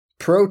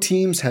Pro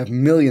teams have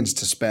millions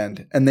to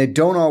spend, and they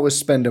don't always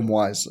spend them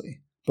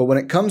wisely. But when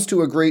it comes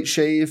to a great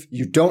shave,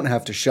 you don't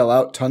have to shell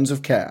out tons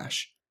of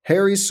cash.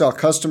 Harry's saw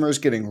customers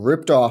getting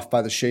ripped off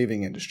by the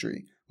shaving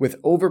industry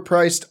with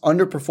overpriced,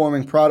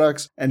 underperforming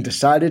products and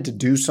decided to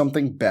do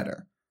something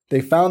better. They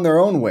found their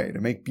own way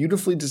to make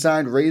beautifully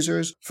designed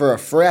razors for a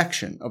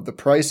fraction of the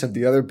price of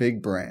the other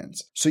big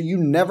brands, so you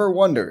never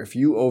wonder if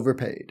you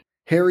overpaid.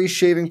 Harry's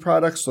shaving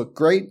products look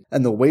great,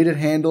 and the weighted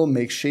handle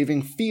makes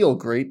shaving feel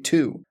great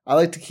too. I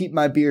like to keep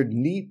my beard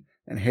neat,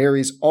 and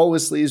Harry's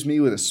always leaves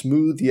me with a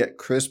smooth yet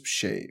crisp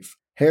shave.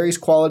 Harry's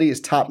quality is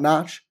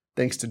top-notch,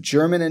 thanks to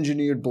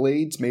German-engineered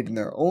blades made in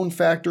their own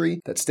factory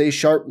that stay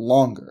sharp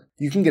longer.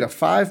 You can get a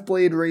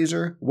 5-blade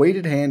razor,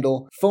 weighted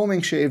handle,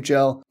 foaming shave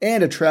gel,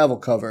 and a travel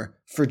cover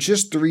for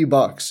just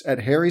 $3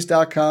 at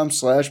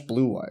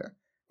harrys.com/bluewire.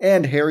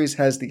 And Harry's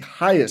has the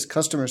highest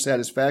customer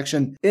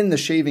satisfaction in the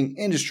shaving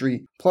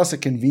industry, plus a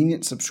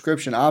convenient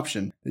subscription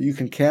option that you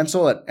can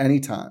cancel at any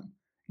time.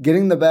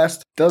 Getting the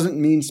best doesn't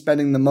mean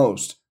spending the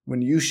most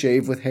when you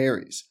shave with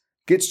Harry's.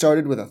 Get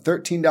started with a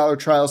 $13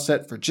 trial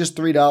set for just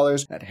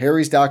 $3 at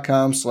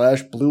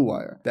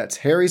harrys.com/bluewire. That's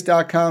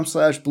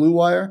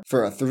harrys.com/bluewire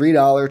for a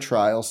 $3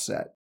 trial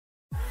set.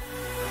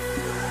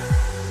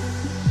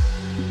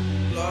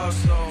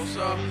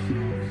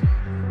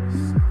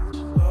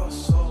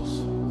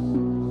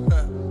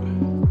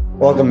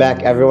 Welcome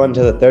back, everyone,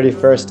 to the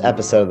 31st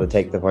episode of the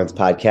Take the Points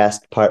podcast,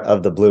 part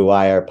of the Blue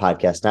Wire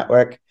Podcast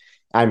Network.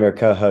 I'm your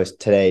co-host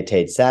today,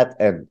 Tate Seth,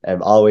 and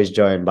I'm always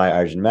joined by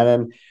Arjun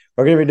Menon.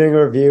 We're going to be doing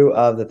a review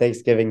of the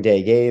Thanksgiving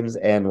Day games,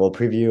 and we'll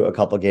preview a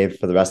couple games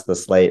for the rest of the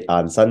slate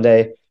on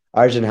Sunday.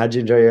 Arjun, how'd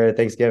you enjoy your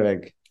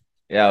Thanksgiving?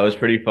 Yeah, it was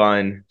pretty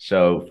fun.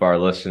 So for our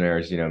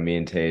listeners, me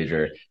and Tage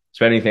are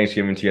spending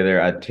Thanksgiving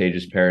together at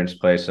Tage's parents'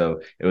 place,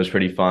 so it was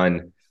pretty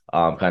fun.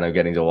 Kind of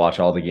getting to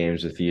watch all the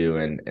games with you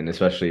and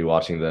especially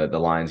watching the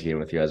Lions game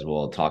with you, as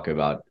we'll talk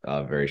about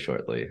very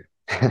shortly.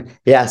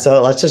 Yeah,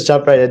 so let's just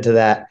jump right into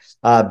that.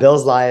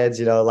 Bills-Lions,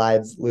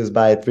 Lions lose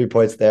by 3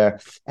 points there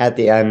at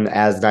the end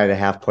as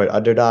 9.5-point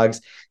underdogs.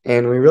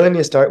 And we really need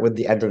to start with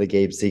the end of the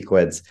game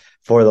sequence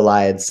for the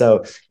Lions.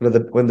 So,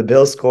 when the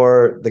Bills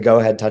score the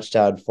go-ahead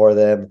touchdown for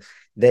them,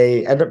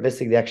 they end up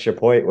missing the extra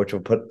point, which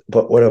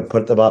would have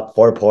put them up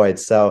 4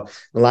 points. So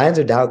the Lions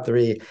are down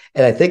 3.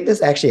 And I think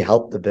this actually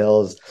helped the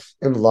Bills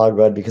in the long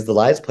run because the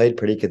Lions played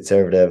pretty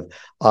conservative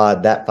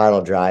on that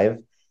final drive.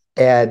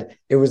 And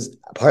it was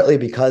partly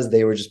because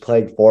they were just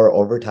playing for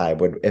overtime.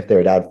 If they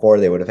were down 4,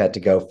 they would have had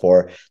to go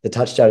for the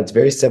touchdown. It's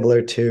very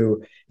similar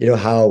to,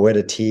 how when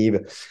a team,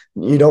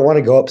 you don't want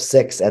to go up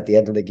 6 at the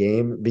end of the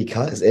game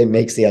because it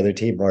makes the other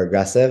team more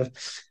aggressive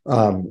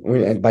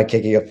by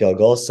kicking a field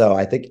goal. So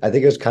I think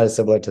it was kind of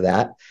similar to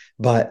that.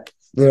 But,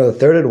 the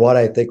 3rd and 1,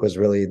 I think, was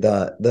really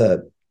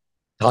the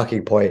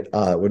talking point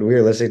when we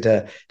were listening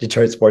to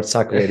Detroit Sports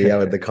Talk Radio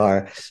in the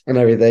car and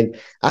everything.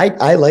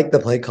 I like the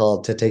play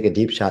call to take a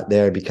deep shot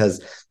there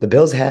because the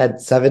Bills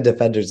had 7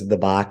 defenders in the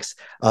box.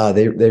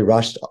 They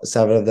rushed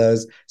 7 of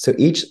those. So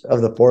each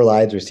of the 4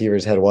 Lions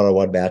receivers had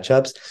one-on-one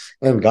matchups,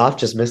 and Goff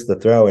just missed the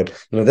throw. And,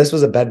 this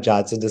was a Ben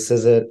Johnson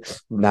decision,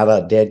 not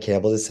a Dan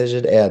Campbell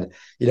decision. And,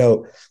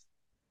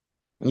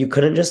 you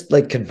couldn't just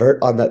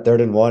convert on that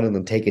 3rd and 1 and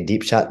then take a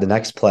deep shot the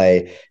next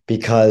play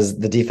because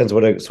the defense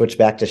would have switched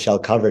back to shell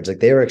coverage.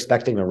 They were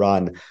expecting a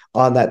run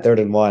on that 3rd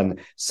and 1.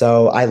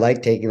 So I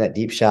like taking that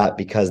deep shot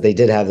because they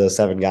did have those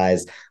 7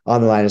 guys on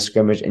the line of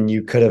scrimmage, and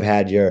you could have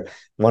had your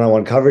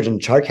one-on-one coverage,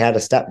 and Chark had a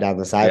step down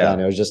the sideline.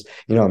 Yeah. It was just,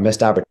 a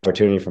missed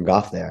opportunity from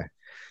Goff there.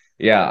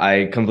 Yeah,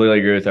 I completely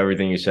agree with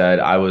everything you said.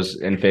 I was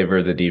in favor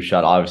of the deep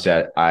shot.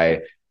 Obviously, I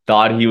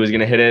thought he was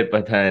going to hit it,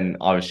 but then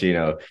obviously,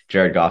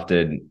 Jared Goff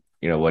did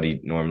what he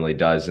normally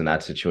does in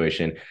that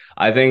situation.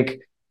 I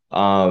think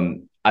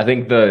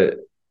the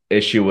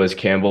issue was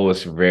Campbell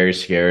was very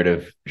scared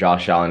of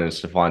Josh Allen and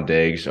Stephon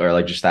Diggs,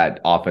 or just that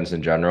offense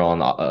in general on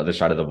the other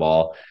side of the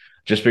ball,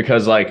 just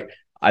because I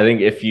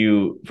think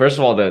first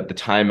of all, the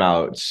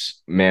timeouts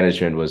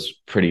management was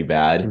pretty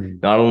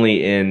bad, not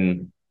only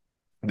in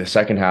the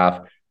second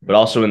half, but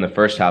also in the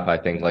first half. I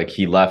think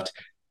he left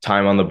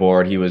time on the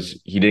board. He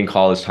didn't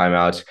call his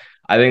timeouts.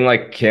 I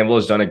think Campbell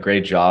has done a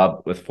great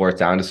job with 4th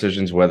down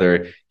decisions,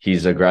 whether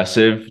he's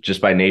aggressive just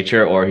by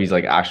nature or he's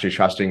actually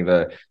trusting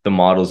the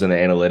models and the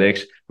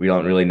analytics. We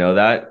don't really know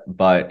that,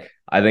 but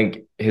I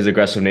think his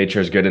aggressive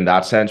nature is good in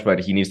that sense, but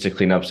he needs to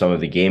clean up some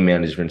of the game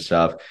management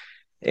stuff.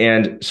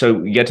 And so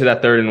we get to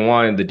that 3rd and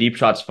 1, the deep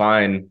shot's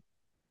fine.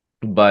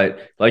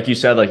 But like you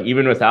said,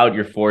 even without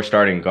your 4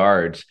 starting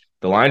guards,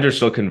 the Lions are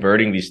still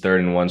converting these 3rd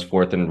and 1s,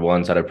 4th and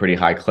 1s at a pretty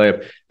high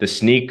clip. The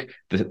sneak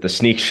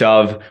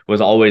shove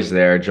was always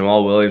there.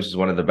 Jamal Williams is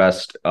one of the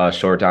best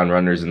short down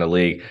runners in the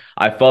league.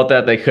 I felt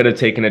that they could have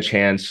taken a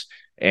chance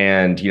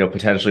and,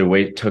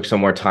 potentially took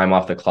some more time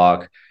off the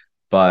clock.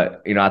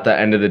 But, at the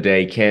end of the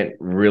day, can't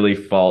really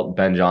fault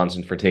Ben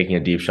Johnson for taking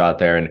a deep shot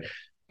there. And,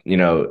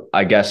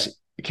 I guess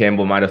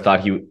Campbell might have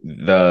thought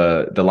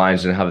the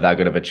Lions didn't have that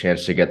good of a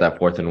chance to get that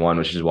 4th and 1,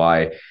 which is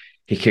why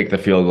he kicked the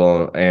field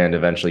goal and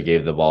eventually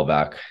gave the ball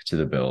back to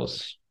the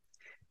Bills.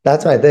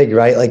 That's my thing,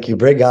 right? Like you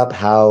bring up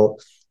how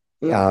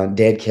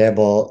Dan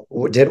Campbell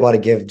didn't want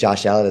to give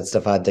Josh Allen and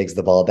Stephon Diggs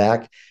the ball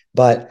back,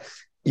 but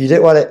you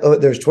didn't want to. Oh,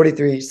 there's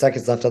 23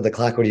 seconds left on the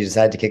clock when you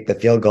decided to kick the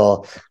field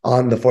goal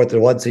on the 4th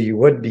and 1, so you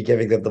would be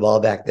giving them the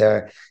ball back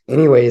there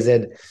anyways.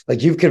 And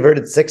like you've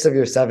converted 6 of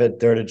your 7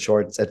 third and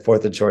shorts at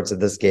 4th and shorts in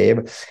this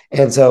game,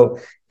 and so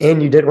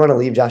and you didn't want to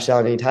leave Josh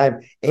Allen any time,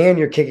 and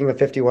you're kicking a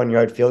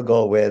 51-yard field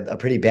goal with a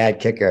pretty bad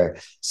kicker.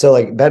 So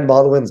like Ben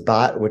Baldwin's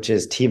bot, which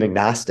is team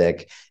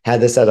agnostic,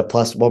 had this at a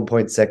plus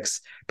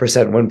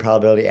 1.6% win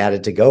probability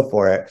added to go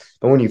for it.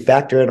 But when you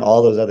factor in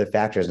all those other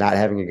factors, not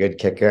having a good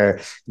kicker,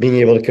 being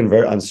able to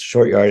convert on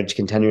short yardage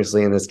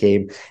continuously in this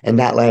game, and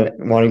not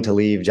wanting to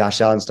leave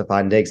Josh Allen,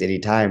 Stephon Diggs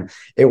anytime,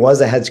 it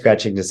was a head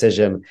scratching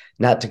decision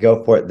not to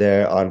go for it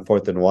there on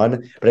 4th and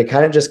 1. But it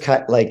kind of just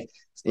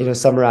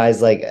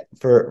summarize like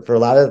for a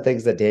lot of the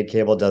things that Dan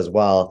Campbell does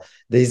well,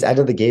 these end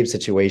of the game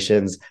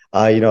situations,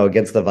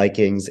 against the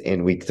Vikings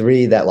in week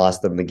 3 that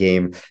lost them the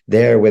game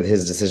there with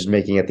his decision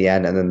making at the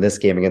end, and then this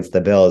game against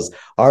the Bills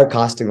are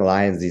costing the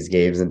Lions these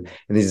games and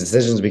these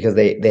decisions because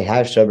they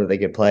have shown that they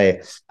could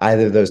play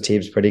either of those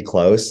teams pretty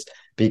close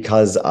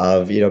because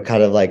of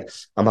kind of like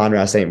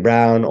Amon-Ra St.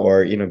 Brown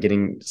or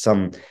getting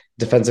some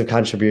defensive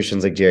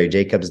contributions like Jerry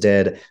Jacobs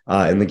did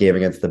in the game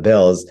against the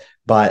Bills.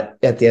 But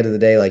at the end of the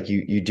day, like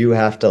you do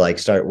have to like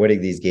start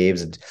winning these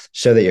games and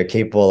show that you're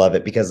capable of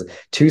it, because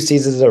 2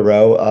 seasons in a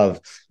row of,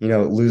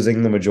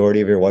 losing the majority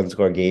of your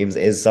 1-score games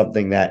is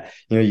something that,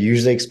 you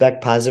usually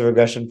expect positive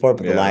regression for,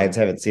 but the Lions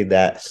haven't seen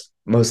that,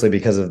 mostly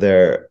because of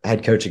their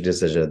head coaching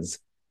decisions.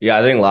 Yeah,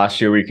 I think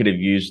last year we could have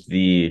used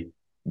the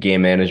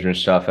game management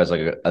stuff as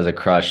a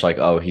crush, like,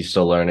 oh, he's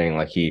still learning,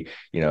 like he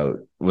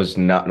was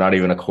not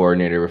even a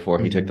coordinator before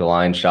he took the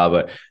Lions job,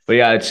 but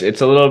yeah,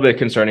 it's a little bit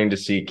concerning to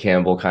see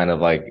Campbell kind of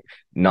like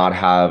not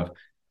have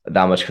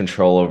that much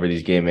control over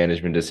these game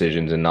management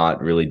decisions and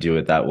not really do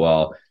it that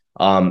well.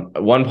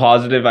 One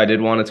positive I did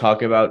want to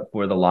talk about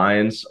for the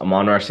Lions,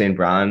 Amon-Ra St.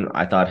 Brown,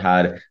 I thought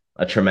had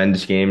a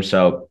tremendous game.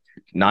 So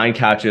 9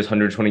 catches,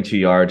 122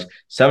 yards,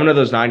 7 of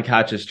those 9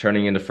 catches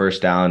turning into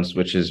first downs,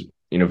 which is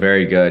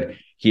very good.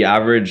 He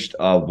averaged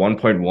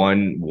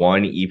 1.11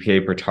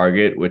 EPA per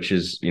target, which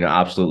is,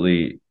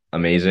 absolutely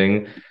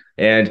amazing.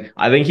 And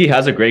I think he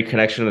has a great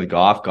connection with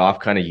Goff. Goff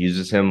kind of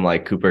uses him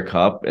like Cooper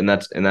Kupp in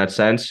that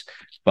sense.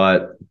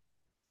 But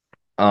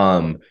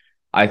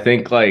I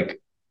think like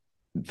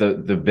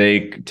the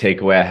big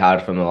takeaway I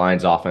had from the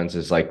Lions offense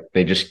is like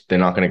they're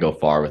not going to go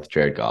far with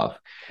Jared Goff.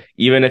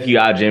 Even if you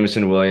add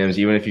Jameson Williams,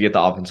 even if you get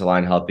the offensive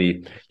line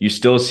healthy, you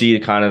still see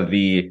kind of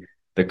the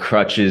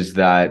crutches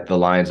that the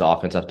Lions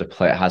offense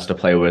has to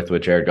play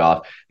with Jared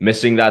Goff.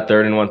 Missing that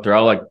 3rd-and-1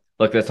 throw, like,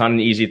 look, that's not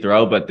an easy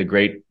throw, but the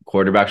great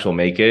quarterbacks will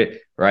make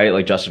it, right?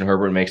 Like Justin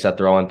Herbert makes that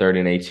throw on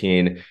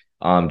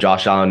 3rd-and-18.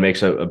 Josh Allen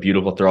makes a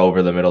beautiful throw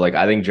over the middle. Like,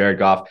 I think Jared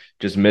Goff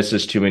just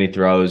misses too many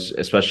throws,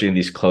 especially in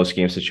these close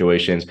game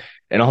situations,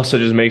 and also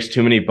just makes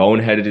too many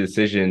boneheaded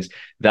decisions.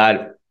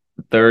 That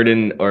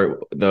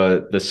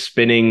the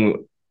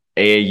spinning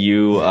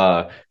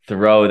AAU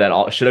throw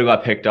that should have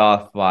got picked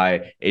off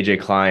by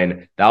AJ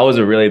Klein, that was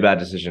a really bad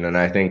decision. And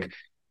I think,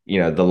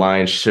 the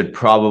Lions should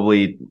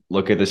probably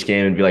look at this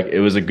game and be like,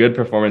 it was a good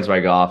performance by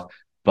Goff,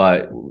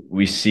 but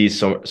we see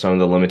some of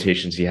the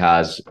limitations he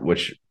has,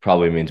 which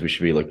probably means we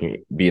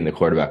should be in the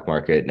quarterback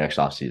market next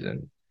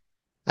offseason.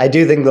 I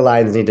do think the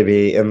Lions need to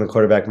be in the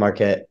quarterback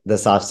market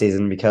this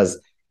offseason because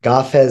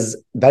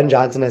Ben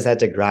Johnson has had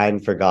to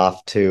grind for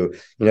Goff to,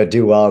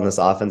 do well in this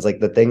offense.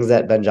 Like the things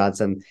that Ben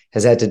Johnson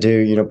has had to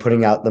do,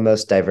 putting out the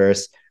most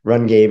diverse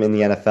run game in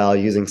the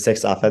NFL, using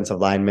 6 offensive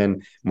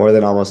linemen, more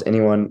than almost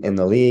anyone in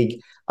the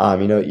league,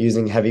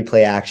 using heavy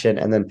play action,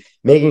 and then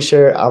making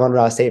sure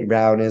Amon-Ra St.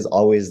 Brown is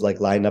always like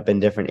lined up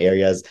in different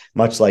areas,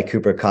 much like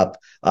Cooper Kupp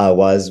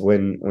was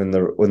when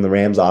the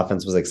Rams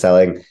offense was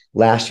excelling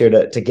last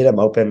year. To get him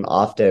open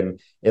often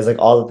is like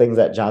all the things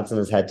that Johnson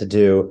has had to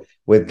do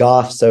with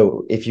Goff.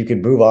 So if you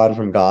could move on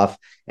from Goff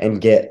and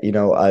get,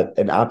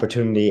 an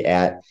opportunity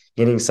at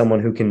getting someone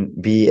who can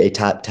be a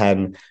top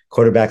 10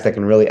 quarterback that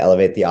can really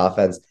elevate the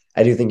offense,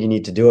 I do think you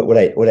need to do it.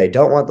 What I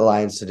don't want the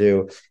Lions to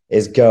do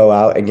is go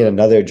out and get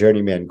another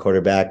journeyman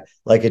quarterback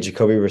like a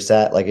Jacoby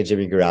Brissett, like a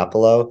Jimmy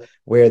Garoppolo,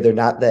 where they're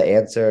not the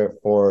answer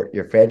for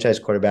your franchise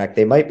quarterback.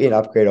 They might be an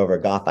upgrade over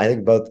Goff. I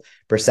think both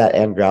Brissett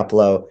and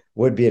Garoppolo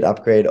would be an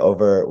upgrade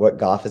over what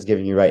Goff is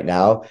giving you right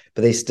now,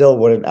 but they still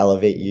wouldn't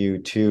elevate you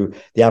to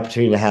the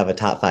opportunity to have a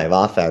top 5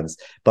 offense.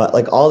 But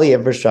like all the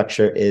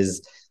infrastructure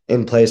is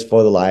in place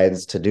for the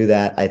Lions to do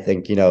that. I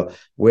think,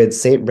 with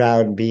St.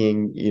 Brown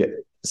being,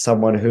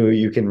 someone who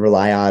you can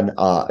rely on,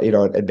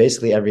 in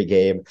basically every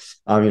game,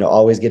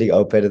 always getting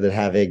open and then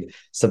having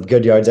some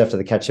good yards after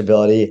the catch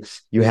ability.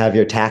 You have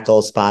your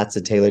tackle spots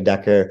in Taylor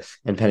Decker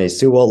and Penei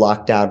Sewell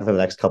locked down for the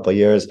next couple of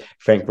years.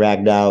 Frank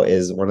Ragnow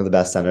is one of the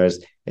best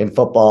centers in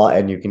football,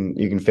 and you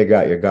can figure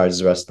out your guards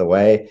the rest of the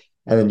way.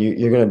 and then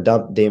you're going to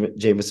dump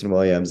Jameson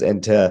Williams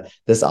into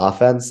this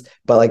offense.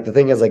 But like the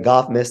thing is, like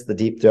Goff missed the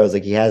deep throws.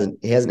 Like he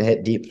hasn't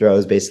hit deep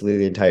throws basically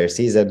the entire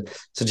season.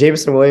 So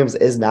Jameson Williams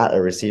is not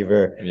a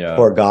receiver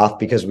for Goff,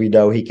 because we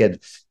know he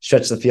could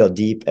stretch the field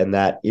deep, and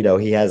that, you know,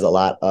 he has a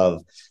lot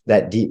of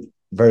that deep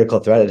vertical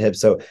threat at him.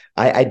 So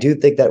I do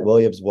think that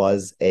Williams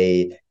was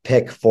a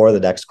pick for the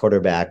next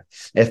quarterback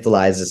if the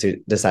Lions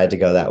decide to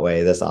go that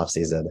way this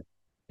offseason.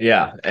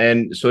 Yeah,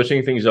 and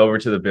switching things over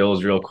to the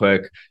Bills real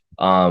quick.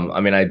 I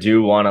mean, I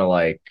do want to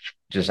like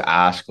just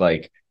ask,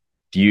 like,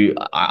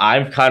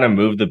 I've kind of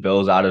moved the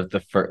Bills out of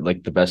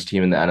the best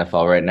team in the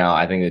NFL right now.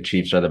 I think the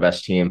Chiefs are the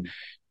best team.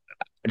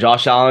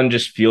 Josh Allen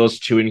just feels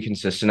too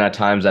inconsistent at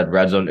times. That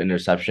red zone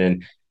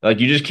interception, like,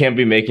 you just can't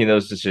be making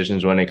those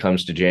decisions when it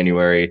comes to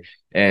January.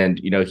 And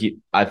you know,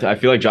 I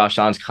feel like Josh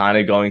Allen's kind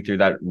of going through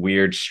that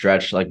weird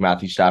stretch like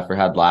Matthew Stafford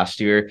had last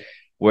year,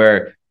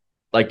 where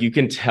like you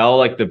can tell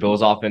like the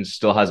Bills offense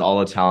still has all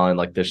the talent,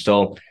 like they're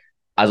still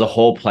as a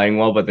whole playing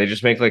well, but they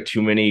just make like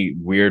too many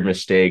weird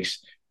mistakes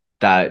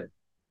that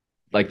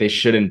like they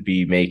shouldn't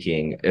be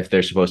making if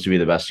they're supposed to be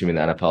the best team in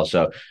the NFL.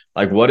 So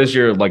like, what is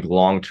your like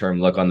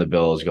long-term look on the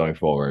Bills going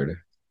forward?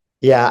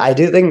 Yeah, I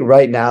do think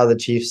right now the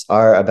Chiefs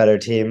are a better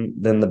team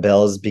than the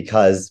Bills,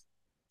 because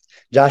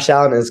Josh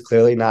Allen is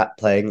clearly not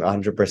playing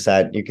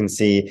 100%. You can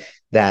see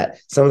that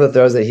some of the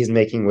throws that he's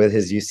making with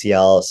his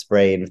UCL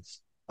sprain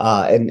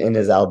in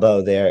his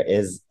elbow there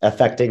is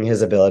affecting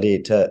his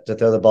ability to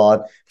throw the ball.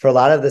 And for a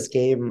lot of this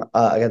game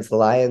against the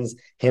Lions,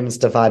 him and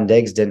Stephon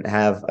Diggs didn't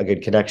have a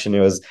good connection. It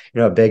was, you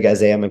know, a big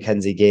Isaiah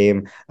McKenzie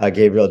game.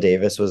 Gabriel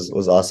Davis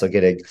was also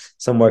getting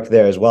some work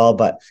there as well.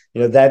 But,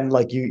 you know, then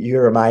like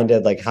you're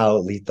reminded like how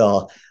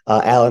lethal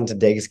Allen to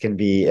Diggs can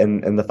be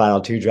in the final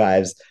two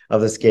drives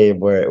of this game,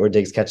 where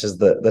Diggs catches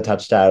the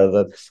touchdown,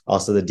 and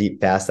also the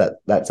deep pass that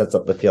sets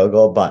up the field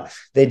goal. But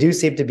they do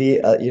seem to be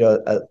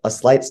a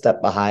slight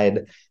step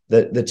behind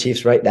the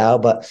Chiefs right now.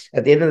 But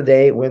at the end of the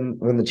day, when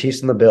the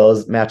Chiefs and the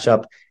Bills match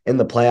up in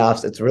the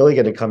playoffs, it's really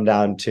going to come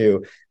down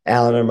to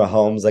Allen or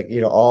Mahomes. Like, you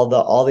know, all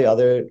the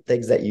other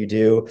things that you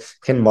do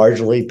can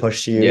marginally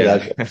push you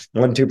like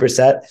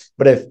 1-2%.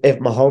 But if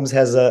Mahomes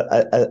has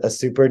a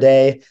super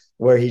day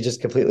where he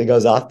just completely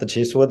goes off, the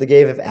Chiefs will win the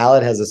game. If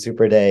Allen has a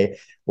super day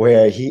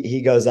where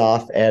he goes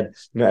off and,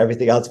 you know,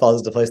 everything else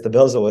falls into place, the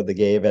Bills will win the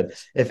game. And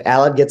if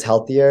Allen gets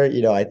healthier,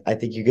 you know, I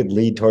think you could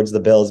lead towards the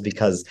Bills,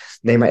 because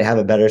they might have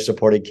a better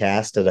supporting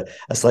cast and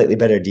a slightly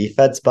better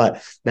defense.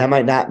 But that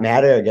might not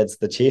matter against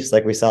the Chiefs,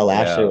 like we saw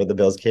last year when the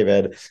Bills came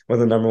in with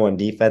the number one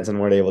defense and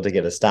weren't able to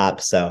get a stop.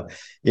 So,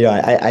 you know,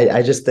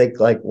 I just think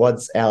like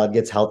once Allen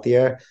gets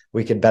healthier,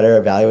 we could better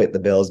evaluate the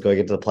Bills going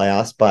into the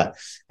playoffs. But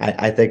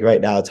I think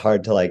right now it's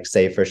hard to like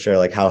say for sure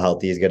like how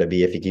healthy he's going to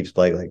be if he keeps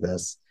playing like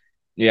this.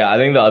 Yeah, I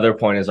think the other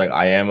point is like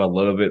I am a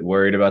little bit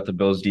worried about the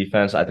Bills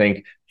defense. I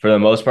think for the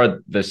most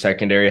part, the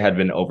secondary had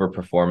been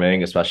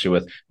overperforming, especially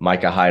with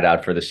Micah Hyde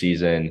out for the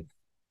season.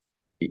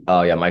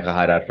 Oh yeah, Micah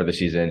Hyde out for the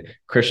season.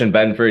 Christian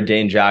Benford,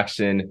 Dane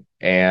Jackson,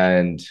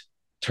 and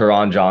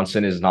Teron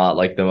Johnson is not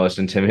like the most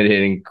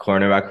intimidating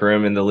cornerback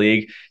room in the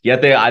league.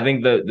 Yet I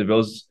think the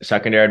Bills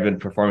secondary had been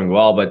performing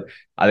well, but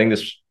I think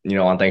this, you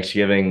know, on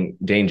Thanksgiving,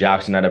 Dane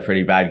Jackson had a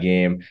pretty bad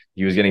game.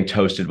 He was getting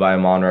toasted by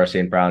Amon-Ra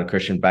St. Brown.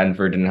 Christian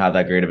Benford didn't have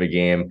that great of a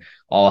game.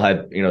 All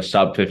had, you know,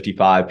 sub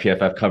 55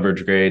 PFF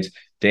coverage grades.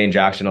 Dane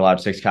Jackson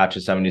allowed 6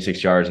 catches,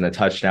 76 yards, and a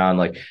touchdown.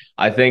 Like,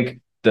 I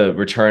think the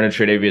return of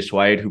Tre'Davious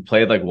White, who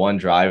played like one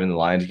drive in the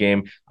Lions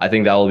game, I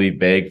think that will be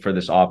big for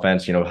this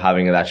offense, you know,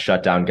 having that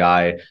shutdown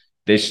guy.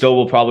 They still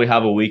will probably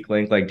have a weak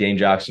link like Dane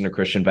Jackson or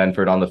Christian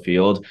Benford on the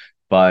field.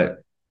 But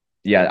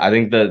yeah, I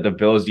think the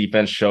Bills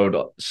defense showed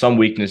some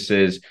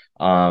weaknesses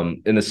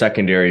in the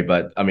secondary.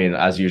 But I mean,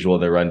 as usual,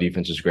 their run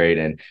defense is great.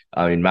 And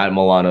I mean, Matt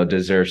Milano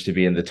deserves to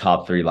be in the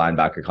top 3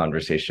 linebacker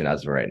conversation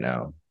as of right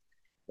now.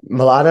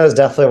 Milano is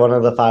definitely one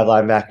of the 5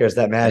 linebackers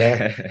that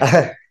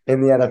matter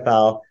in the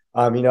NFL.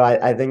 You know,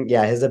 I think,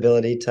 yeah, his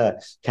ability to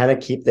kind of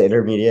keep the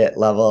intermediate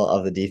level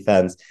of the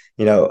defense,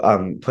 you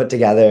know, put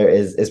together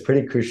is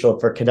pretty crucial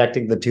for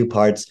connecting the two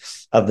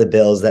parts of the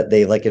Bills that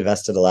they like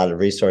invested a lot of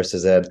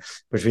resources in,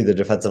 between the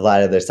defensive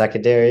line and their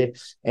secondary.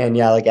 And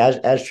yeah, like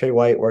as Trey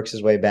White works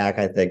his way back,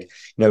 I think, you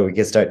know, we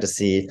can start to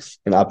see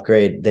an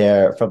upgrade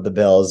there from the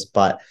Bills.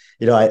 But,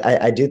 you know,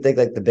 I do think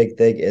like the big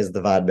thing is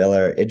the Von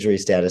Miller injury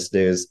status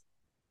news.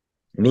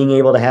 Being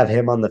able to have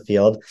him on the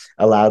field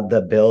allowed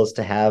the Bills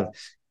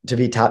to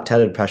be top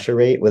 10 in pressure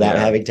rate without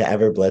having to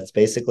ever blitz,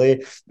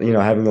 basically, you know,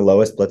 having the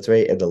lowest blitz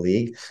rate in the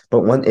league.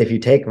 But if you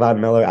take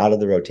Von Miller out of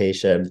the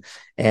rotation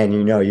and,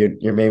 you know,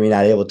 you're maybe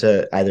not able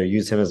to either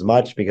use him as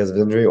much because of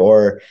injury,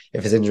 or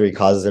if his injury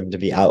causes him to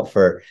be out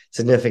for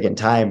significant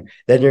time,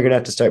 then you're going to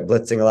have to start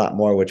blitzing a lot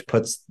more, which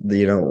puts the,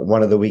 you know,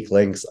 one of the weak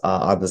links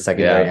on the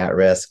secondary at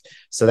risk.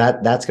 So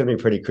that's going to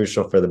be pretty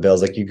crucial for the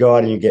Bills. Like, you go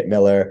out and you get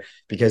Miller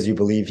because you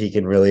believe he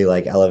can really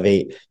like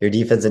elevate your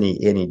defense, and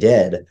he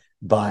did.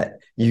 But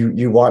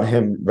you want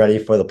him ready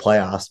for the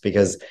playoffs,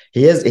 because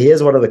he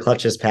is one of the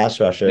clutchest pass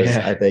rushers,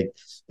 I think,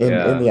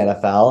 in the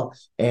NFL,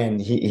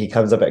 and he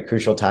comes up at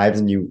crucial times,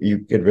 and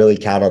you could really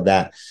count on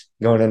that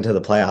going into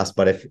the playoffs.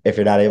 But if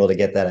you're not able to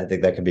get that, I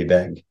think that could be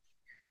big.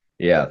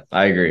 Yeah,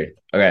 I agree.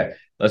 Okay,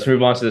 let's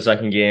move on to the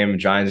second game,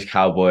 Giants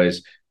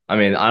Cowboys. I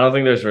mean, I don't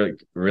think there's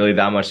really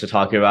that much to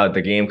talk about.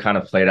 The game kind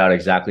of played out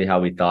exactly how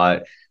we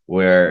thought,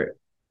 where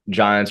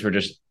Giants were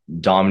just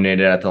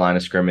dominated at the line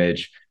of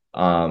scrimmage.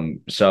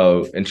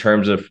 So in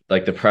terms of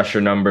like the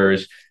pressure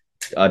numbers,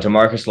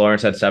 DeMarcus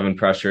Lawrence had 7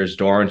 pressures,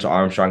 Dorrance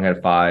Armstrong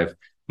had 5,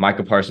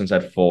 Micah Parsons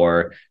had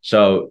 4.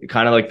 So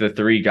kind of like the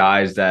 3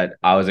 guys that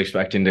I was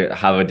expecting to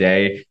have a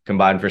day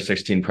combined for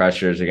 16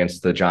 pressures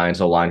against the Giants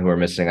O-line, who are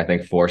missing, I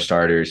think, 4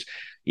 starters.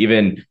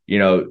 Even,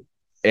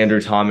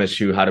 Andrew Thomas,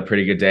 who had a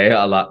pretty good day,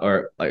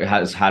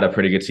 has had a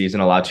pretty good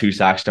season, allowed 2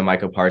 sacks to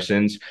Micah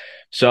Parsons.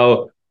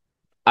 So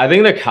I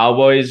think the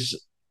Cowboys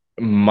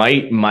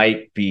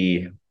might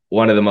be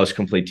one of the most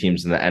complete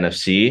teams in the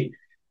NFC,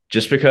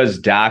 just because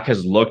Dak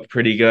has looked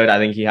pretty good. I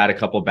think he had a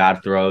couple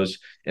bad throws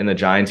in the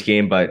Giants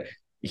game, but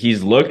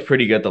he's looked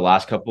pretty good the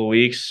last couple of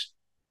weeks.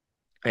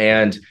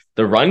 And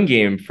the run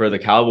game for the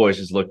Cowboys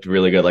has looked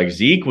really good. Like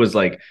Zeke was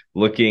like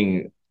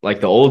looking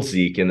like the old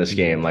Zeke in this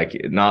game, like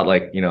not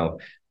like,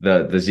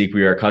 the Zeke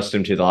we are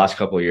accustomed to the last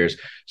couple of years.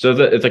 So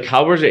if the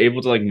Cowboys are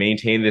able to like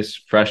maintain this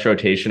fresh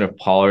rotation of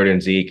Pollard and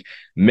Zeke,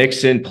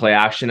 mix in play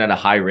action at a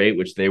high rate,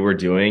 which they were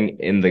doing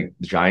in the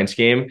Giants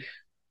game,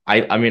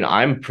 I mean,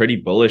 I'm pretty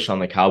bullish on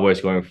the Cowboys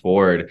going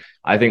forward.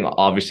 I think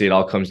obviously it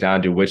all comes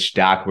down to which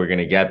Dak we're going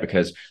to get,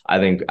 because I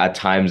think at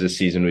times this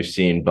season we've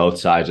seen both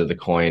sides of the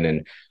coin,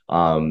 and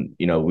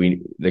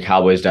the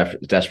Cowboys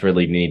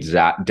desperately need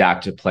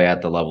Dak to play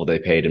at the level they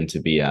paid him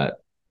to be at.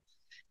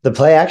 The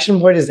play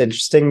action point is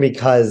interesting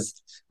because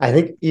I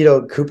think,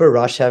 Cooper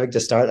Rush having to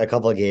start a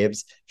couple of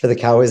games for the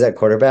Cowboys at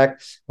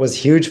quarterback was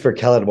huge for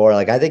Kellen Moore.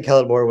 Like, I think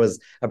Kellen Moore was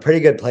a pretty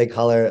good play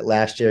caller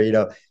last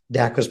year.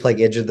 Dak was playing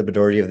injured the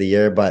majority of the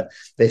year, but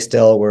they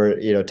still were,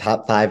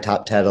 top 5,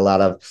 top 10, a lot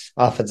of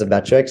offensive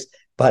metrics.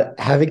 But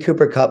having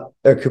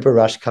Cooper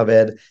Rush come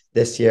in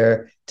this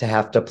year to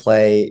have to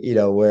play,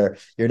 where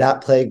you're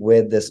not playing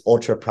with this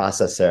ultra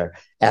processor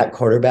at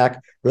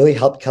quarterback, really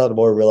helped Kellen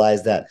Moore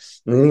realize that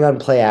leaning on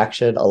play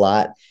action a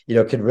lot,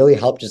 can really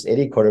help just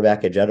any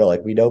quarterback in general.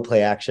 Like, we know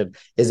play action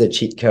is a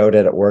cheat code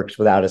and it works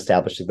without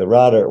establishing the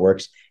run, or it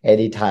works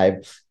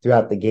anytime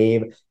throughout the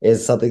game,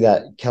 is something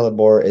that Kellen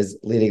Moore is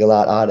leading a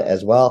lot on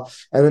as well.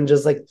 And then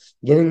just like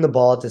getting the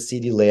ball to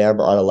CeeDee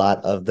Lamb on a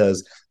lot of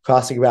those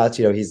crossing routes,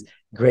 he's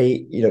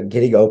great,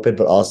 getting open,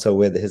 but also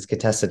with his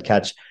contested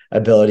catch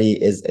ability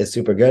is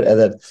super good. And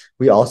then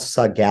we also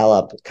saw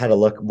Gallup kind of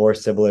look more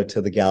similar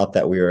to the Gallup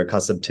that we were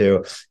accustomed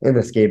to in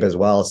this game as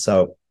well.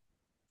 So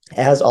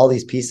as all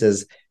these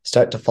pieces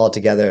start to fall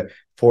together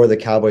for the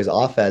Cowboys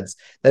offense,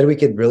 then we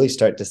can really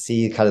start to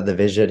see kind of the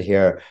vision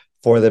here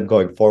for them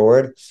going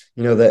forward.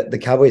 The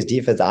Cowboys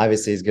defense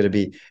obviously is going to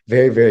be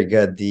very, very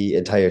good the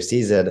entire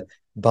season,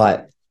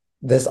 but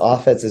this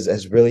offense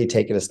has really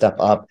taken a step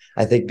up,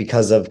 I think,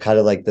 because of kind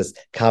of like this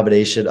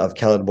combination of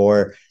Kellen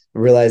Moore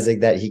realizing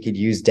that he could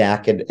use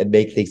Dak and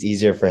make things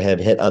easier for him,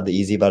 hit on the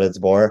easy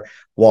buttons more,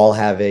 while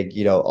having,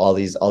 all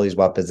these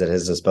weapons at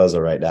his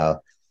disposal right now.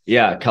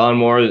 Yeah, Kellen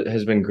Moore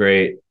has been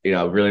great.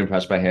 Really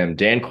impressed by him.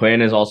 Dan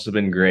Quinn has also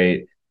been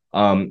great.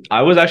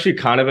 I was actually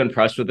kind of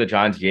impressed with the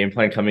Giants' game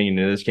plan coming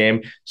into this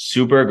game.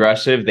 Super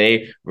aggressive.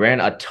 They ran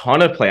a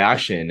ton of play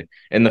action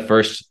in the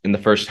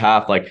first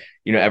half. Like,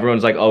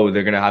 everyone's like, oh,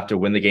 they're gonna have to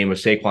win the game with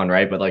Saquon,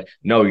 right? But like,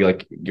 no, you're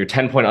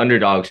 10-point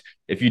underdogs.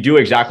 If you do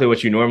exactly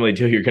what you normally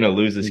do, you're gonna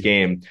lose this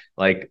game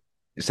like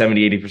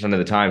 70-80% of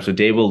the time. So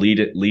Dave will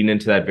lean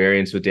into that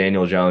variance with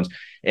Daniel Jones.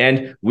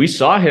 And we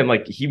saw him,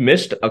 like, he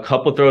missed a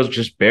couple throws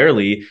just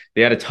barely.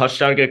 They had a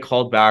touchdown get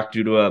called back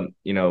due to a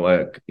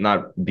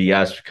not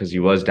BS because he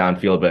was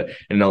downfield, but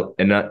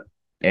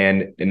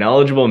an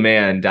ineligible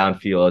man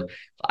downfield.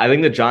 I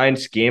think the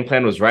Giants' game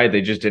plan was right.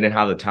 They just didn't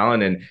have the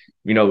talent. And,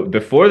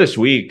 before this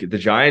week, the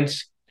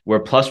Giants were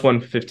plus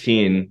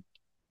 115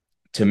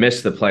 to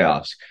miss the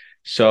playoffs.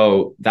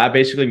 So that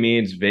basically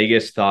means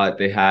Vegas thought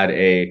they had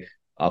a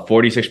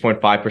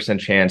 46.5%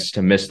 chance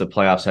to miss the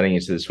playoffs heading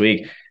into this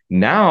week.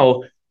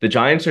 Now, the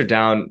Giants are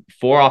down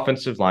 4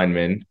 offensive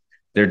linemen.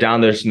 They're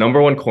down their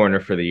number 1 corner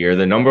for the year,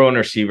 the number 1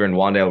 receiver in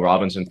Wan'Dale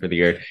Robinson for the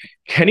year.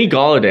 Kenny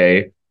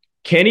Golladay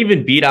can't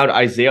even beat out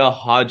Isaiah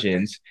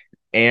Hodgins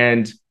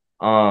and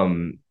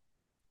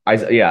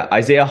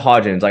Isaiah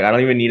Hodgins. Like, I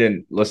don't even need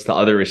to list the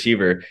other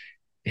receiver.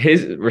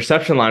 His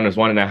reception line was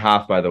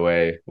 1.5, by the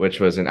way, which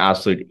was an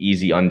absolute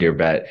easy under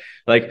bet.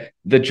 Like,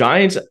 the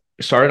Giants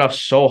started off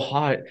so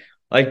hot.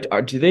 Like,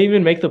 do they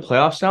even make the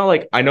playoffs now?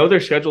 Like, I know their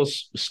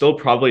schedule's still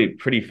probably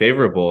pretty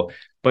favorable,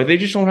 but they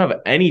just don't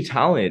have any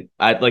talent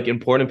at like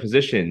important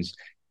positions.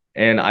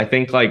 And I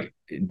think like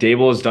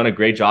Dable has done a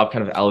great job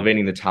kind of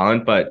elevating the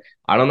talent, but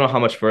I don't know how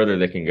much further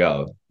they can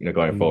go,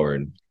 going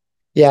forward.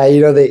 Yeah,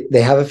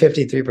 they have a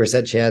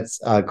 53% chance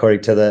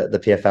according to the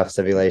PFF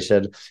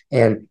simulation,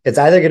 and it's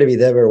either going to be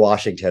them or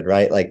Washington,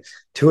 right? Like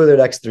 2 of their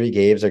next 3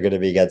 games are going to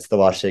be against the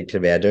Washington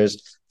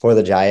Commanders. for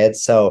the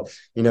Giants. So,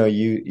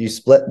 you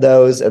split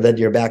those and then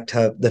you're back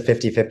to the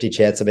 50-50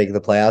 chance of making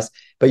the playoffs.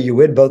 But you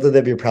win both of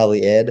them, you're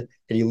probably in,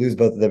 and you lose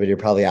both of them and you're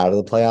probably out of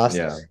the playoffs.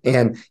 Yeah.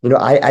 And,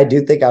 I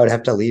do think I would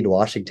have to lead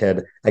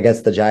Washington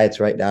against the Giants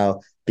right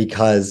now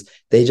because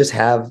they just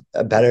have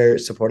a better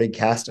supporting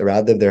cast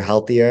around them. They're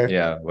healthier.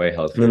 Yeah, way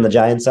healthier than the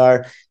Giants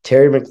are.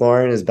 Terry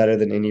McLaurin is better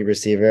than any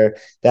receiver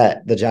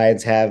that the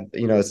Giants have.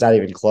 It's not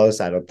even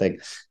close, I don't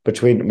think,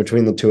 between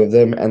the two of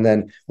them. And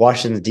then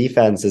Washington's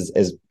defense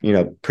is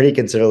pretty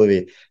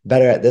considerably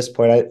better at this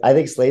point. I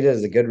think Slayton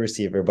is a good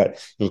receiver,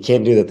 but he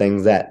can't do the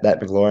things that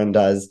McLaurin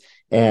does.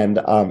 And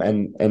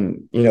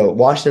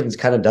Washington's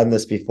kind of done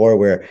this before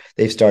where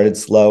they've started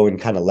slow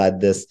and kind of led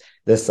this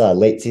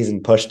late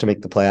season push to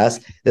make the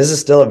playoffs. This is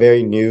still a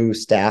very new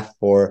staff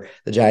for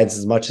the Giants.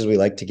 As much as we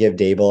like to give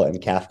Dable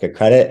and Kafka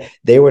credit,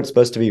 they weren't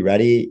supposed to be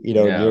ready, in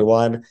year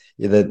one.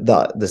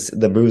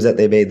 The moves that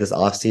they made this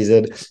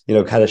offseason,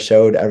 kind of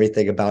showed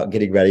everything about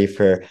getting ready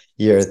for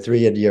year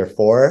 3 and year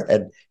 4.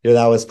 And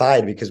that was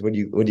fine because when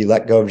you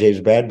let go of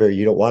James Bradbury,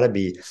 you don't want to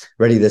be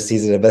ready this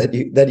season. But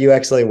then you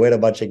actually win a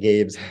bunch of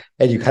games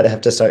and you kind of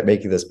have to start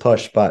making this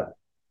push. But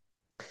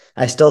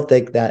I still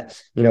think that,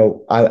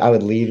 I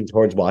would lean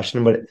towards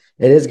Washington, but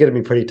it is going to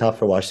be pretty tough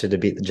for Washington to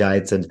beat the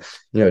Giants in,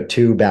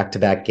 2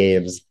 back-to-back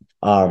games.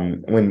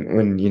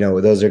 When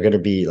those are going to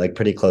be like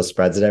pretty close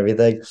spreads and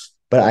everything.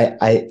 But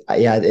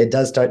it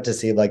does start to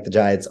seem like the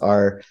Giants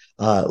are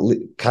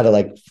kind of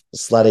like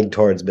sledding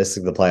towards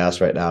missing the playoffs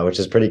right now, which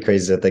is pretty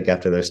crazy to think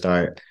after their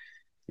start.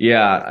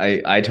 Yeah,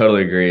 I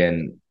totally agree.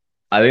 And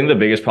I think the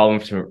biggest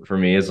problem for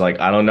me is like,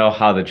 I don't know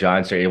how the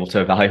Giants are able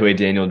to evaluate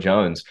Daniel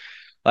Jones.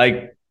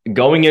 Like,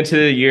 going into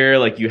the year,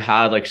 like you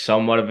had like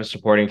somewhat of a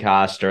supporting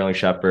cast, Sterling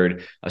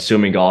Shepard,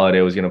 assuming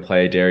Golladay was going to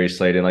play, Darius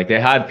Slayton, like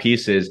they had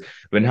pieces,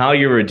 but now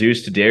you're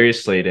reduced to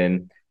Darius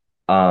Slayton,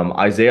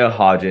 Isaiah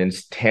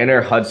Hodgins,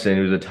 Tanner Hudson,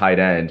 who's a tight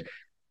end,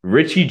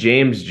 Richie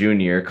James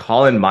Jr.,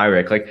 Colin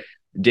Myrick, like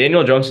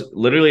Daniel Jones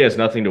literally has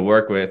nothing to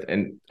work with.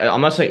 And I'm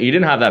not saying he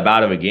didn't have that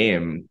bad of a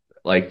game.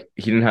 Like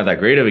he didn't have that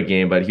great of a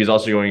game, but he's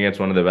also going against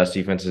one of the best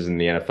defenses in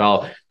the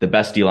NFL, the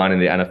best D line in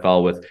the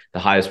NFL with the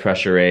highest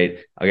pressure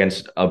rate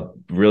against a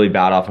really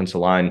bad offensive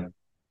line.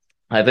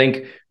 I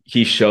think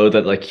he showed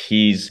that like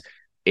he's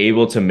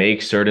able to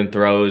make certain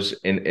throws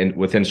in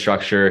within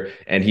structure,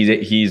 and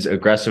he's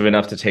aggressive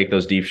enough to take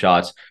those deep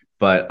shots.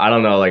 But I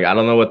don't know, like I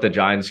don't know what the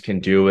Giants can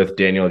do with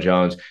Daniel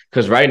Jones,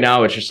 because right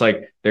now it's just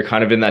like they're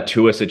kind of in that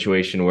Tua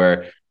situation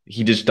where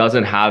he just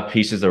doesn't have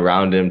pieces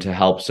around him to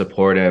help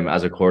support him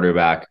as a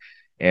quarterback.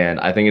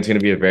 And I think it's going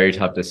to be a very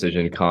tough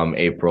decision come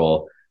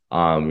April,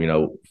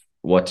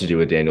 what to do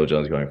with Daniel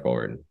Jones going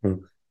forward.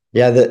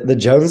 Yeah, the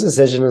Jones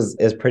decision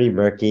is pretty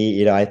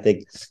murky. I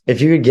think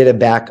if you could get him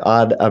back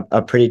on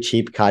a pretty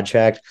cheap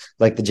contract,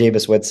 like the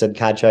Jameis Winston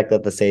contract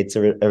that the Saints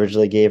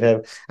originally gave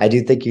him, I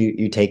do think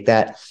you take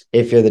that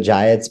if you're the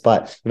Giants.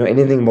 But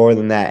anything more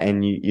than that,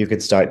 and you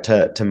could start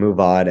to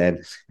move on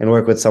and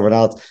work with someone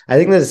else. I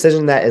think the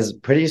decision that is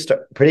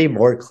pretty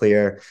more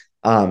clear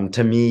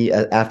to me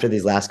after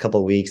these last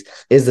couple of weeks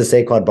is the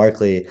Saquon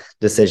Barkley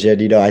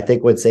decision. I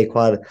think when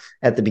Saquon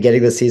at the beginning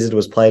of the season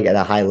was playing at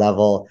a high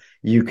level,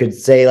 you could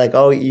say like,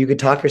 oh, you could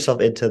talk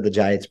yourself into the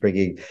Giants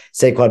bringing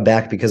Saquon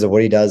back because of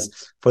what he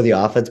does for the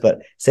offense.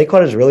 But Saquon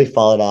has really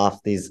fallen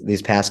off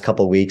these past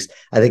couple of weeks.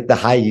 I think the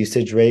high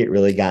usage rate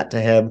really got to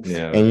him.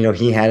 Yeah. And,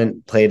 he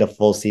hadn't played a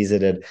full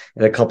season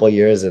in a couple of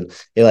years. And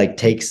it like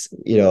takes,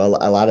 a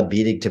lot of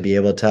beating to be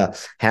able to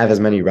have as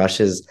many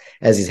rushes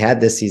as he's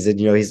had this season.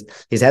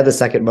 He's had the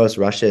second most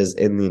rushes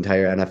in the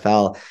entire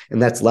NFL.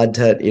 And that's led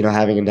to,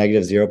 having a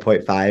negative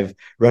 0.5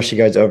 rushing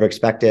yards over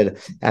expected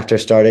after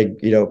starting,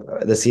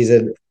 the season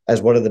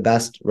as one of the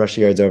best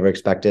rushing yards over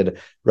expected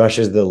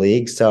rushers of the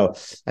league. So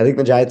I think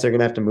the Giants are going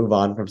to have to move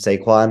on from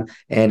Saquon.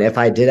 And if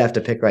I did have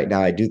to pick right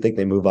now, I do think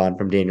they move on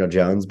from Daniel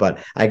Jones,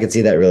 but I could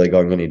see that really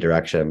going any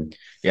direction.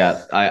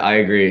 Yeah, I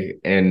agree.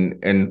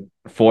 And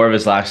 4 of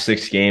his last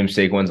 6 games,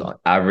 Saquon's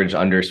average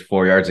under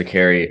 4 yards a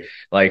carry.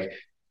 Like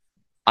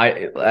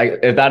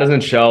if that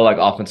doesn't show like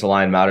offensive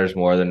line matters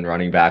more than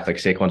running back, like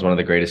Saquon's one of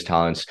the greatest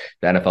talents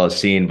the NFL has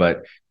seen,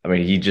 but I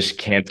mean, he just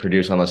can't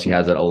produce unless he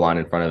has that O-line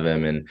in front of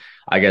him. And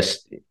I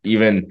guess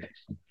the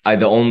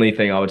only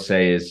thing I would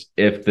say is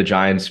if the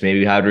Giants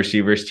maybe had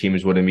receivers,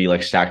 teams wouldn't be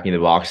like stacking the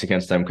box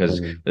against them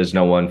because there's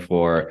no one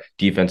for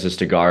defenses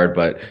to guard.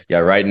 But yeah,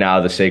 right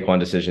now the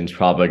Saquon decision is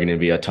probably going to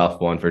be a tough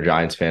one for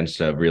Giants fans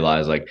to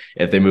realize, like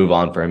if they move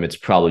on for him, it's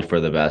probably for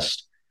the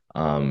best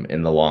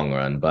in the long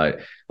run.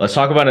 But let's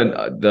talk about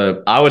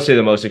I would say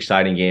the most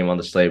exciting game on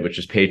the slate, which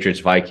is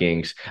Patriots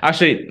Vikings.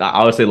 Actually,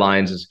 I would say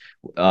Lions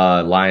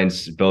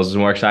Bills is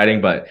more exciting,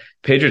 but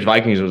Patriots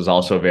Vikings was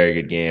also a very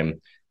good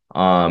game.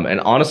 And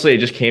honestly, it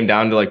just came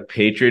down to like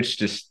Patriots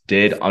just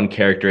did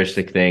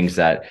uncharacteristic things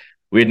that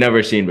we had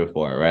never seen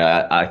before,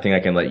 right? I think I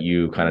can let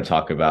you kind of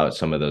talk about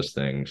some of those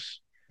things.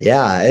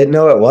 Yeah, it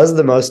was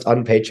the most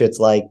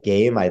un-Patriots-like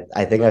game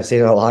I think I've seen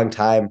in a long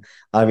time.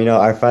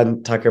 Our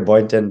friend Tucker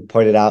Boynton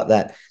pointed out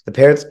that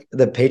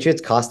the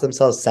Patriots cost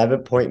themselves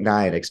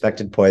 7.9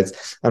 expected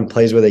points on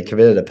plays where they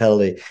committed a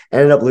penalty,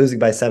 ended up losing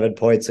by 7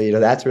 points. So,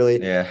 that's really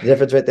the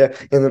difference right there.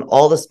 And then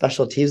all the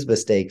special teams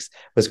mistakes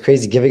was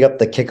crazy, giving up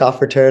the kickoff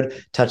return,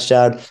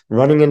 touchdown,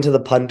 running into the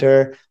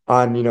punter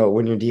on,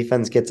 when your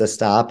defense gets a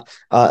stop,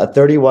 a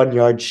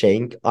 31-yard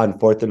shank on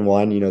 4th and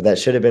 1, that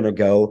should have been a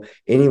go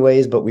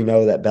anyways, but we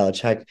know that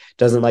Belichick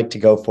doesn't like to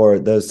go for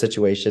those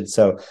situations.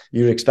 So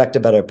you'd expect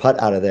a better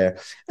putt out of there.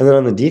 And then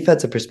on the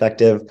defensive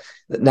perspective,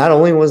 not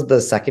only was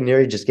the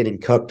secondary just getting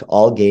cooked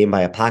all game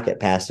by a pocket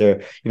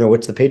passer,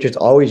 which the Patriots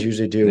always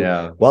usually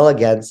do well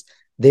against,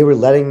 they were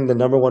letting the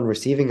number one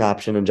receiving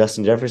option and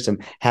Justin Jefferson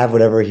have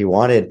whatever he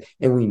wanted.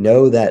 And we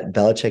know that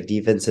Belichick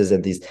defenses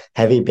and these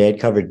heavy band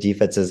covered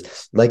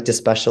defenses like to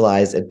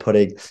specialize in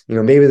putting,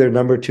 maybe their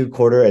number 2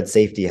 quarter at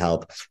safety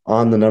help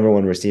on the number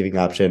one receiving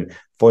option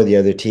for the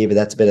other team. And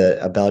that's been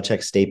a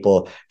Belichick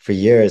staple for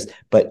years.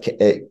 But,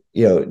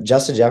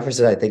 Justin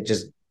Jefferson, I think,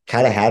 just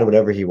kind of had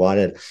whatever he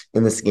wanted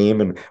in this game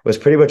and was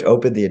pretty much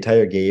open the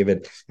entire game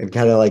and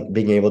kind of like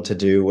being able to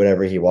do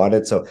whatever he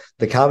wanted. So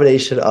the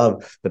combination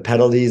of the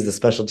penalties, the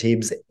special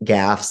teams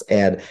gaffes,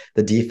 and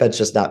the defense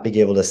just not being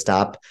able to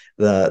stop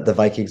the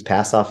Vikings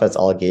pass offense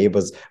all game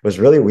was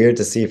really weird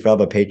to see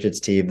from a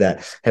Patriots team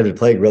that had been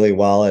playing really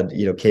well and,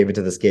 came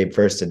into this game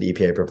first in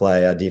EPA per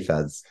play on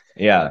defense.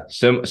 Yeah,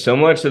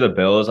 similar to the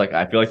Bills, like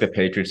I feel like the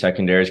Patriots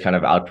secondary has kind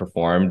of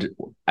outperformed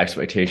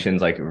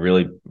expectations, like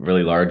really,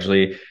 really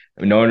largely.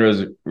 No one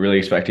was really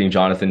expecting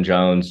Jonathan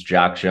Jones,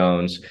 Jack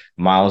Jones,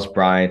 Miles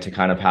Bryant to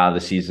kind of have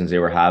the seasons they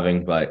were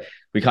having, but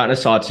we kind of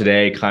saw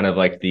today kind of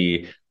like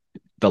the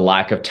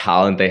lack of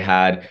talent they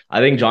had.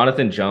 I think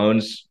Jonathan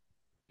Jones,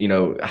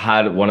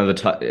 had one of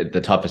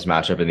the toughest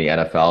matchup in the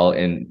NFL,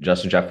 and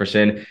Justin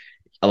Jefferson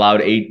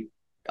allowed eight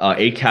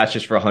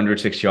catches for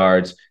 106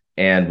 yards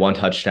and 1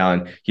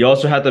 touchdown. He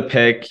also had the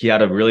pick. He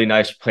had a really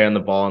nice play on the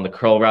ball on the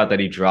curl route that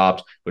he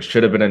dropped, which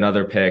should have been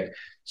another pick.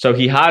 So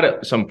he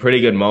had some pretty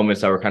good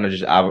moments that were kind of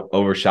just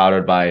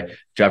overshadowed by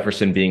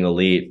Jefferson being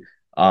elite.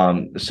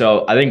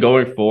 So I think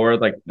going forward,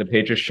 like the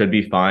Patriots should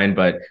be fine,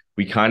 but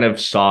we kind of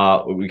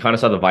saw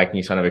the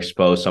Vikings kind of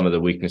expose some of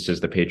the weaknesses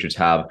the Patriots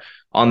have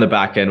on the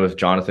back end, with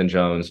Jonathan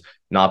Jones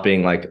not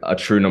being like a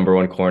true number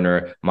 1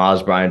 corner,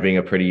 Miles Bryant being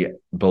a pretty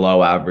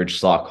below average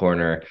slot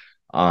corner.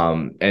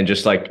 And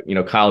just like,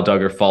 Kyle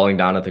Duggar falling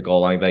down at the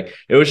goal line. Like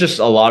it was just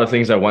a lot of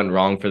things that went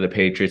wrong for the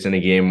Patriots in a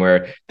game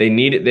where they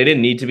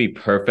didn't need to be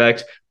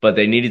perfect, but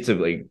they needed to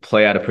like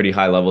play at a pretty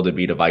high level to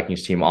beat a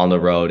Vikings team on the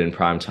road in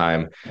prime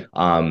time.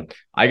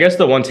 I guess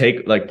the one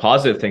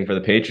positive thing for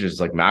the Patriots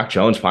is like Mac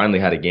Jones finally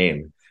had a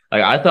game.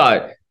 Like I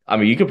thought,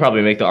 you could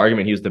probably make the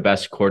argument he was the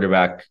best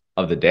quarterback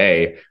of the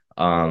day.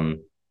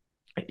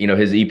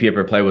 His EPA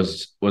per play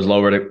was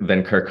lower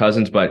than Kirk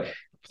Cousins, but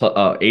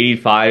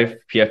 85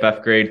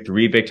 PFF grade,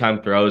 3 big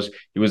time throws.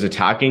 He was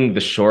attacking the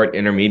short,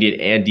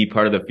 intermediate, and deep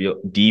part of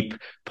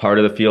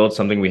the field,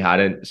 something we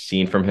hadn't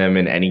seen from him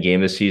in any game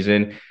this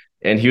season.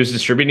 And he was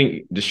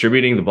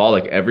distributing the ball.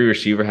 Like every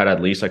receiver had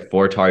at least like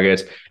 4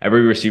 targets.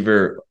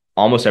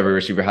 Almost every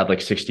receiver had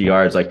like 60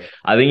 yards. Like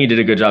I think he did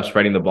a good job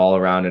spreading the ball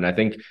around. And I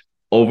think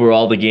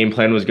overall the game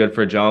plan was good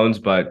for Jones,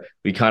 but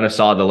we kind of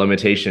saw the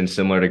limitations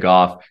similar to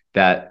Goff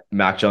that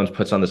Mac Jones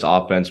puts on this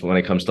offense when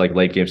it comes to like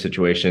late game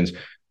situations,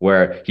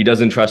 where he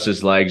doesn't trust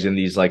his legs in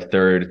these like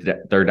third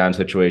down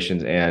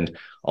situations, and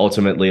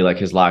ultimately like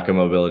his lack of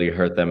mobility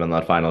hurt them in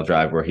that final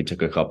drive where he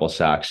took a couple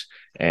sacks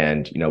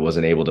and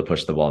wasn't able to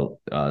push the ball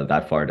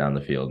that far down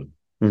the field.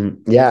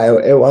 Mm-hmm. Yeah,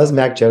 it was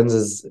Mac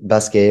Jones's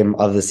best game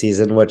of the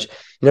season, which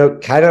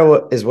kind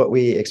of is what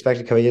we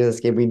expected coming into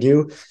this game. We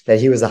knew that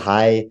he was a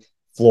high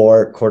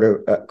floor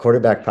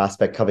quarterback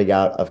prospect coming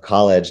out of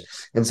college.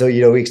 And so,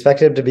 we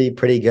expected him to be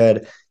pretty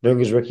good during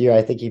his rookie year.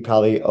 I think he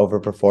probably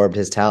overperformed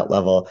his talent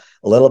level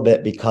a little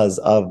bit because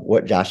of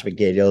what Josh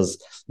McDaniels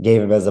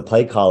gave him as a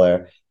play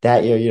caller.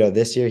 That year,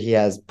 this year he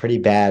has pretty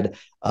bad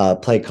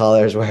play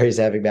callers where he's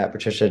having Matt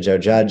Patricia and Joe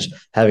Judge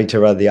having to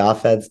run the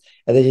offense.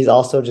 And then he's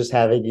also just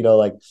having,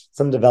 like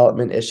some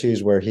development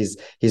issues where he's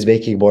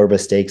making more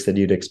mistakes than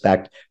you'd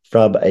expect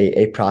from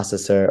a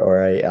processor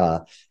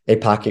or a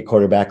pocket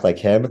quarterback like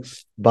him.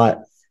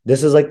 But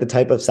this is like the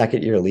type of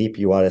second year leap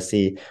you want to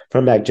see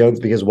from Mac Jones,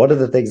 because one of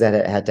the things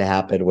that had to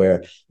happen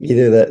where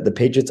either the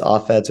Patriots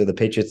offense or the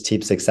Patriots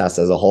team success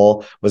as a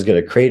whole was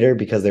going to crater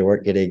because they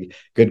weren't getting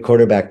good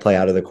quarterback play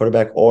out of the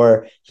quarterback,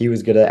 or he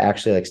was going to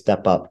actually like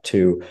step up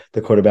to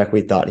the quarterback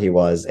we thought he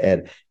was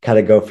and kind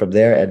of go from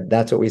there. And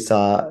that's what we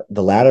saw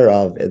the latter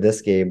of in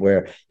this game,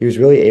 where he was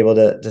really able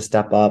to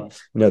step up,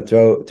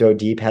 throw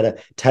deep, had a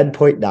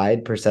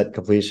 10.9%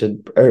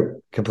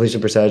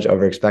 completion percentage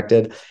over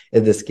expected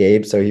in this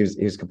game. So he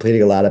was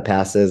completing a lot of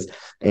passes.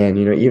 And,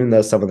 even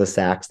though some of the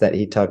sacks that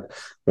he took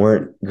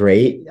weren't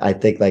great, I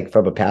think like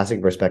from a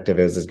passing perspective,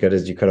 it was as good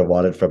as you could have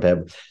wanted from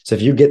him. So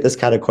if you get this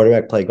kind of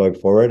quarterback play going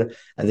forward,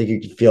 I think you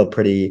can feel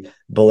pretty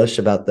bullish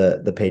about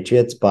the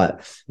Patriots,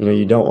 but,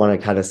 you don't want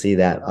to kind of see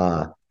that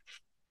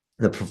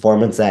the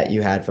performance that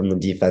you had from the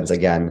defense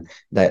again,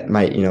 that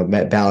might,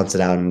 balance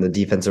it out, and the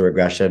defensive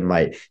regression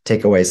might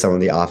take away some of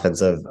the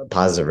offensive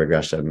positive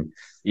regression.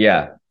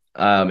 Yeah.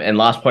 And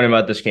last point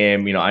about this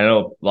game, I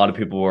know a lot of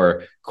people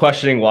were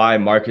questioning why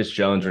Marcus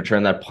Jones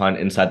returned that punt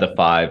inside the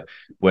 5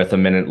 with a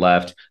minute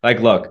left. Like,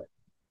 look,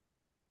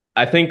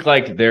 I think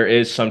like there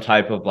is some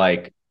type of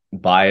like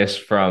bias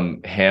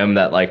from him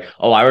that like,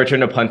 oh, I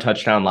returned a punt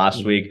touchdown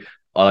last week.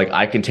 Like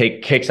I can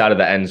take kicks out of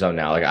the end zone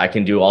now. Like I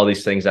can do all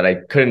these things that I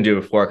couldn't do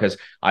before because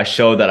I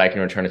showed that I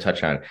can return a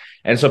touchdown.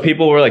 And so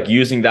people were like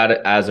using that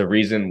as a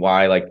reason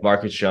why like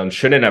Marcus Jones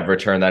shouldn't have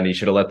returned that and he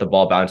should have let the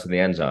ball bounce in the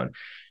end zone.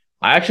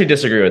 I actually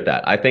disagree with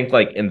that. I think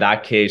like in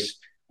that case,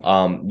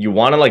 you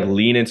want to like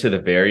lean into the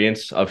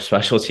variance of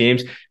special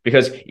teams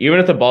because even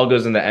if the ball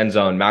goes in the end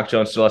zone, Mac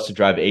Jones still has to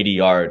drive 80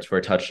 yards for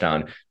a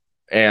touchdown.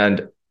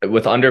 And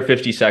with under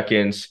 50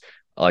 seconds,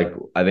 like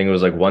I think it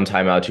was like no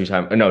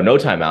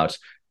timeouts.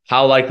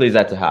 How likely is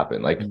that to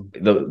happen? Like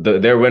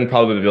their win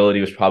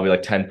probability was probably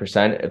like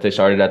 10% if they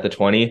started at the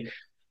 20.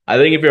 I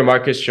think if you're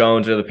Marcus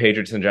Jones or the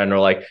Patriots in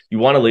general, like you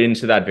want to lean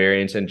into that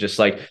variance and just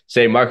like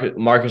say,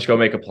 Marcus, go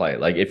make a play.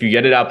 Like if you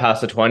get it out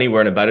past the 20,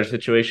 we're in a better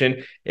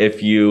situation.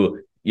 If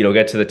you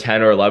get to the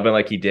 10 or 11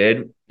 like he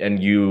did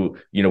and you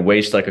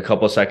waste like a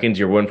couple of seconds,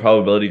 your win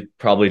probability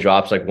probably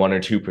drops like 1 or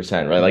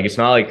 2%, right? Like it's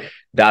not like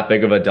that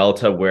big of a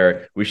delta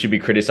where we should be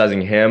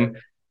criticizing him.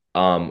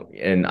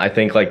 And I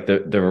think like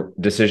the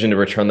decision to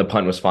return the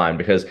punt was fine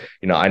because,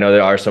 I know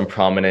there are some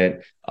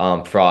prominent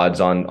frauds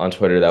on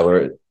Twitter that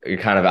were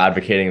kind of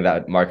advocating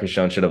that Marcus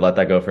Jones should have let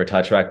that go for a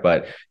touchback,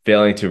 but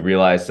failing to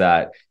realize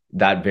that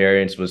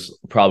variance was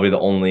probably the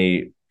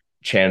only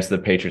chance the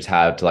Patriots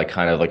have to like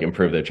kind of like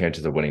improve their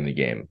chances of winning the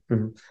game.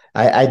 Mm-hmm.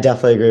 I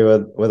definitely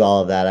agree with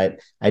all of that.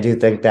 I do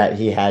think that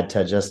he had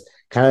to just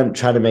kind of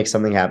try to make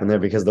something happen there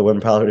because the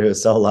win probability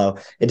was so low.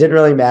 It didn't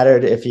really matter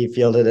if he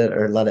fielded it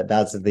or let it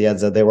bounce at the end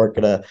zone. They weren't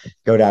going to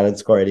go down and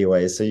score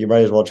anyway. So you might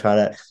as well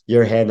try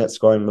your hand at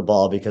scoring the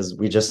ball because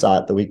we just saw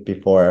it the week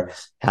before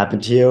happen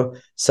to you.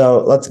 So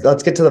let's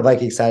get to the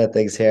Vikings side of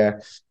things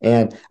here.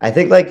 And I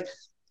think like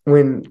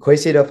when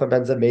Kwesi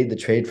Adofo-Mensah made the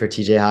trade for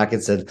TJ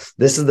Hockenson,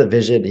 this is the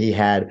vision he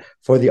had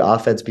for the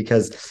offense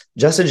because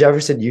Justin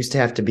Jefferson used to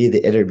have to be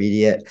the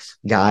intermediate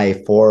guy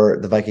for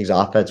the Vikings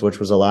offense,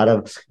 which was a lot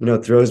of,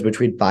 throws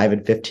between 5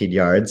 and 15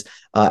 yards,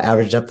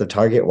 average depth of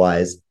target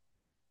wise.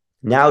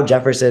 Now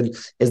Jefferson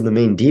is the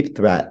main deep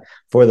threat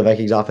for the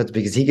Vikings offense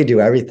because he can do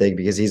everything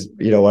because he's,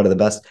 one of the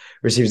best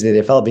receivers in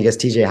the NFL because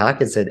TJ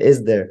Hockenson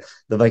is the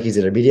Vikings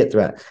intermediate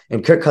threat.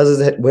 And Kirk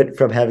Cousins went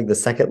from having the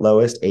second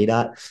lowest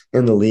ADOT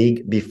in the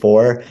league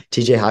before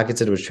TJ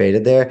Hockenson was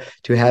traded there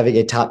to having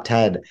a top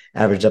 10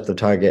 average depth of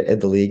target in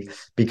the league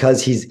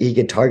because he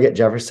can target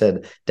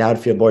Jefferson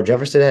downfield more.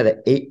 Jefferson had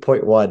an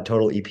 8.1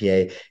 total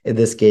EPA in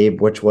this game,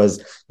 which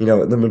was,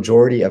 the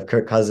majority of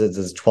Kirk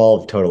Cousins'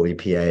 12 total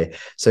EPA.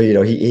 So,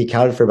 he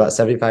accounted for about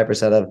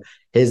 75% of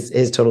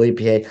his total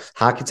EPA.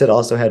 Hockenson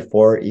also had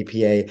 4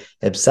 EPA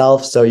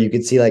himself. So you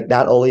can see like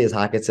not only is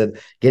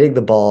Hockenson getting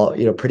the ball,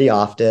 pretty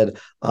often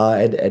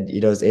and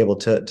is able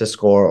to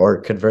score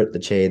or convert the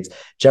chains.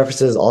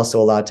 Jefferson is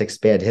also allowed to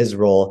expand his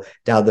role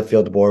down the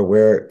field more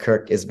where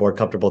Kirk is more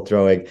comfortable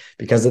throwing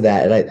because of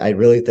that. And I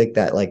really think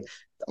that like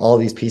all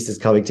these pieces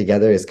coming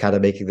together is kind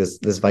of making this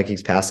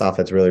Vikings pass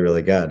offense really,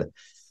 really good.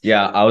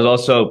 Yeah, I was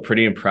also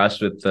pretty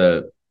impressed with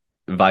the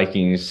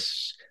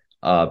Vikings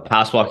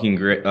pass blocking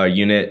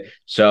unit.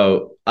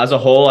 So as a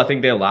whole, I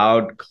think they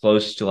allowed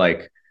close to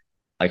like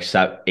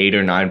 8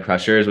 or 9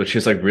 pressures, which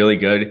is like really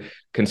good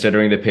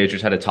considering the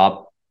Patriots had a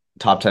top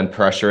 10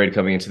 pressure rate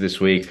coming into this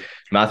week.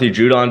 Matthew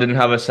Judon didn't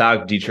have a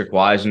sack. Dietrich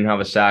Wise didn't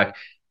have a sack.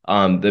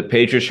 The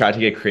Patriots tried to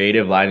get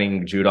creative,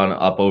 lining Judon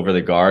up over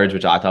the guards,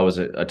 which I thought was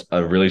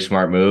a really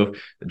smart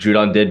move.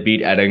 Judon did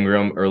beat Ed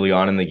Ingram early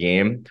on in the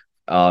game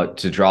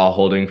to draw a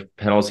holding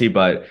penalty,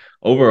 but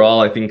overall,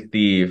 I think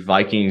the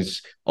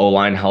Vikings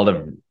O-line held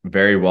up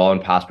very well in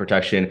pass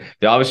protection.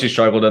 They obviously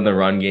struggled in the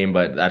run game,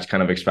 but that's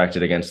kind of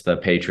expected against the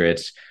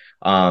Patriots.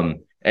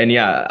 And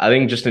yeah, I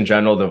think just in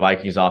general, the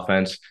Vikings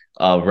offense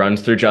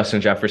runs through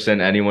Justin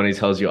Jefferson. Anyone who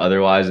tells you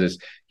otherwise is,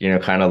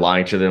 kind of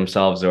lying to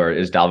themselves or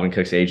is Dalvin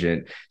Cook's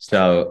agent.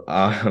 So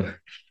I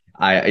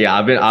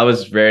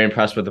was very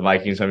impressed with the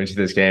Vikings coming to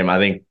this game. I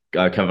think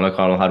Kevin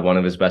O'Connell had one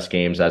of his best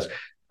games as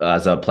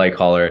a play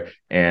caller,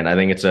 and I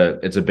think it's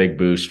a big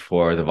boost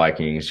for the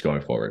Vikings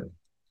going forward.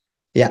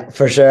 Yeah,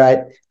 for sure.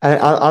 I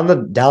on the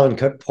Dalvin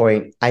Cook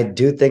point, I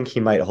do think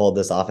he might hold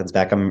this offense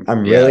back. I'm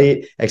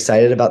really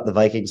excited about the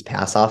Vikings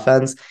pass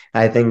offense.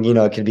 I think,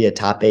 it could be a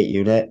top 8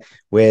 unit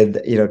with,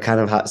 kind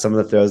of how some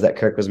of the throws that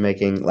Kirk was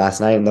making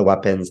last night and the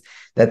weapons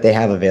that they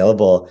have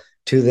available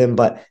to them.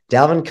 But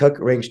Dalvin Cook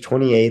ranks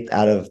 28th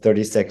out of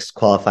 36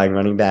 qualifying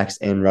running backs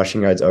in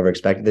rushing yards over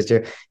expected this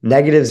year,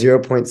 negative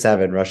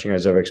 0.7 rushing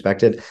yards over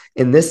expected.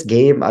 In this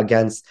game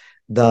against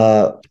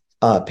the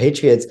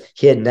Patriots,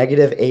 he had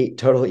 -8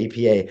 total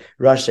EPA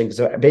rushing.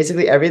 So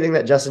basically everything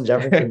that Justin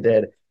Jefferson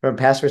did from a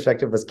pass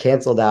perspective was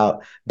canceled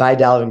out by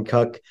Dalvin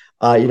Cook.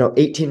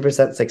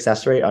 18%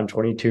 success rate on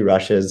 22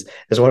 rushes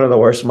is one of the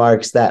worst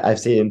marks that I've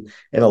seen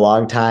in a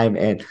long time.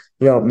 And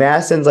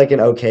Madison's like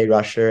an okay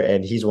rusher,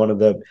 and he's one of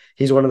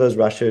those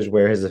rushers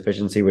where his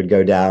efficiency would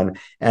go down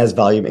as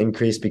volume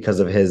increased because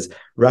of his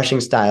rushing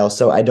style.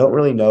 So I don't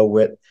really know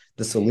what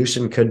the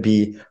solution could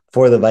be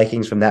for the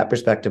Vikings from that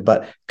perspective.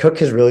 But Cook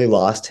has really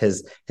lost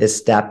his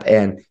step.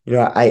 And,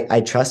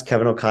 I trust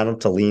Kevin O'Connell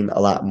to lean a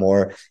lot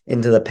more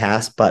into the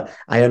pass, but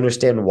I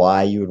understand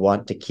why you would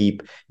want to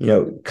keep,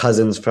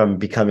 Cousins from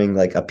becoming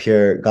like a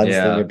pure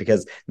gunslinger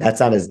because that's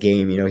not his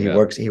game.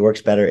 He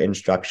works better in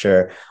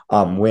structure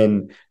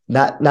when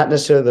not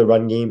necessarily the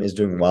run game is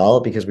doing well,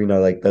 because we know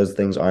like those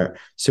things aren't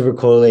super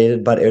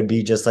correlated, but it would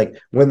be just like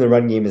when the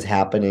run game is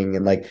happening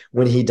and like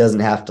when he doesn't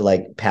have to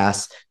like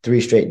pass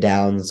 3 straight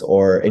downs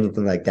or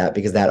anything like that,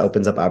 because that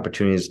opens up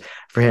opportunities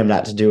for him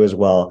not to do as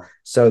well.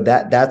 So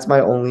that's my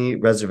only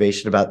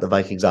reservation about the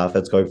Vikings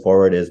offense going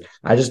forward, is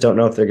I just don't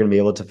know if they're going to be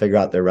able to figure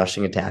out their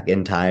rushing attack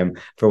in time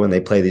for when they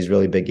play these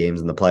really big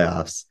games in the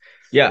playoffs.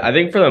 Yeah, I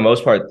think for the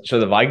most part, so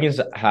the Vikings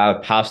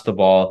have passed the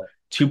ball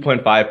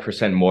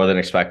 2.5% more than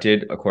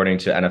expected, according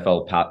to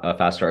NFL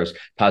FastStar's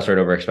pass rate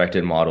over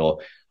expected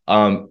model.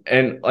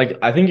 And like,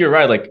 I think you're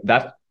right. Like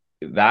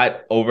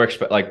that over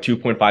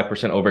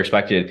 2.5% over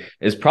expected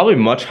is probably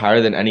much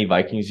higher than any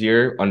Vikings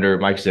year under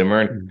Mike Zimmer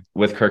and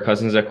with Kirk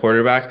Cousins at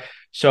quarterback.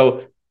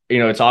 So,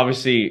 it's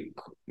obviously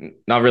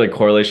not really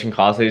causation,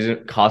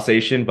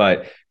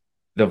 but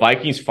the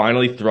Vikings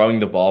finally throwing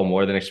the ball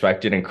more than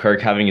expected and Kirk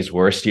having his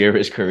worst year of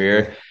his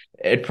career.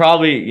 It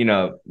probably,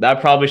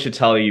 that probably should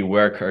tell you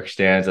where Kirk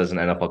stands as an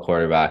NFL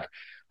quarterback.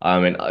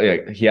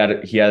 And he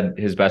had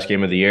his best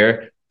game of the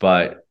year,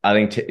 but I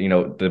think,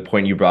 the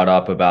point you brought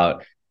up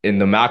about in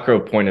the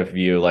macro point of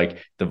view, like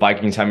the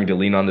Vikings having to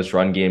lean on this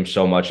run game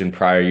so much in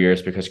prior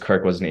years because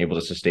Kirk wasn't able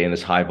to sustain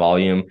this high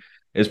volume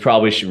is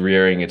probably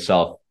rearing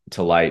itself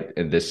to light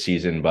in this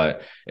season,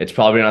 but it's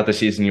probably not the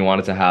season you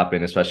want it to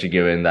happen, especially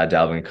given that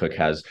Dalvin Cook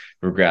has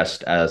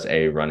regressed as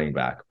a running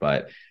back.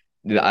 But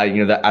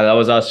that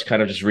was us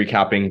kind of just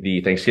recapping the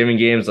Thanksgiving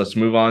games. Let's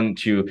move on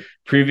to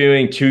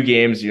previewing 2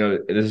 games.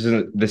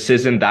 This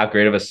isn't that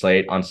great of a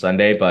slate on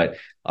Sunday, but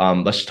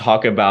let's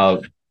talk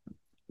about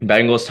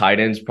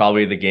Bengals-Titans,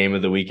 probably the game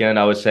of the weekend,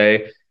 I would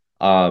say.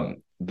 The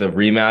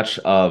rematch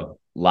of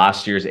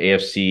last year's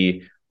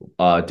AFC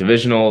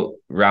divisional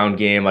round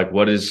game. Like,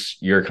 what is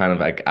your kind of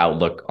like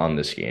outlook on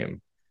this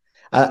game?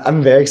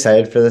 I'm very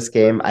excited for this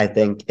game. I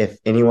think if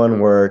anyone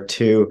were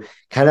to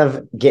kind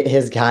of get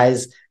his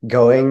guys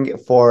going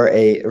for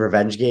a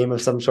revenge game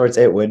of some sorts,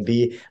 it would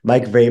be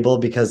Mike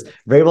Vrabel, because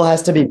Vrabel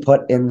has to be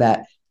put in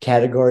that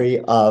category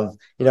of,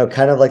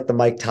 kind of like the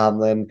Mike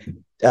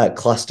Tomlin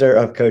cluster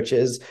of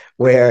coaches,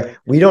 where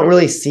we don't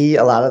really see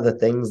a lot of the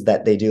things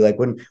that they do. Like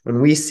when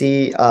we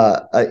see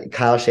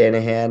Kyle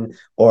Shanahan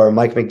or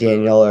Mike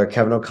McDaniel or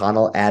Kevin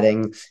O'Connell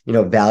adding,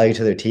 value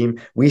to their team,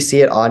 we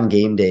see it on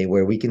game day,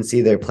 where we can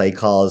see their play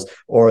calls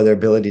or their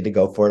ability to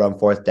go for it on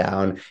 4th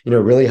down,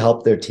 really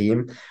help their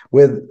team.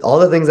 With all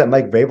the things that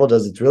Mike Vrabel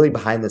does, it's really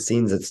behind the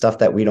scenes. It's stuff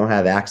that we don't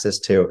have access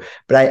to.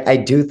 But I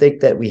do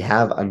think that we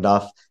have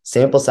enough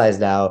sample size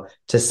now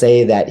to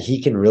say that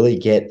he can really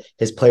get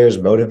his players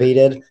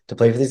motivated to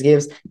play for these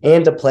games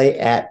and to play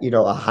at,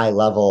 a high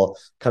level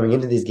coming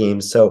into these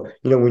games. So,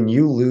 when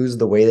you lose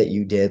the way that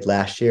you did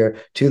last year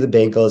to the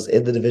Bengals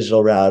in the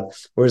divisional round,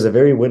 where it was a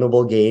very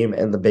winnable game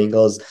and the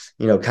Bengals,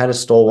 kind of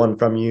stole one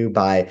from you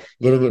by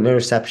getting an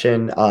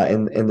interception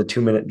in the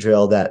 2-minute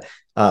drill that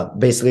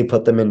basically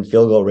put them in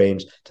field goal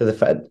range to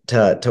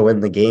win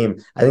the game.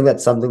 I think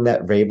that's something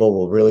that Vrabel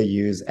will really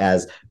use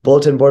as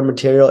bulletin board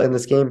material in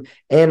this game.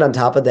 And on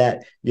top of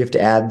that, you have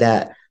to add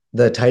that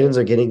the Titans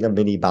are getting a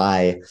mini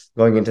bye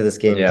going into this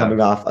game,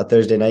 coming off a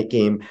Thursday night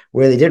game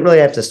where they didn't really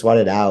have to sweat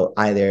it out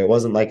either. It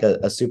wasn't like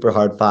a super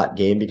hard fought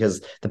game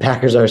because the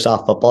Packers are a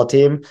soft football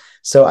team.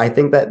 So I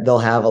think that they'll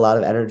have a lot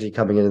of energy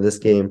coming into this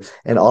game,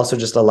 and also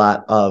just a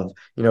lot of,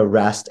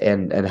 rest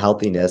and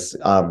healthiness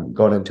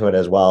going into it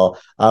as well,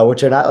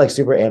 which are not like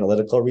super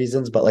analytical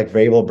reasons, but like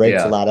Vrabel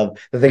breaks a lot of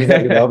the things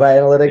that we know by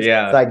analytics.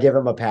 So I give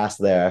him a pass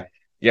there.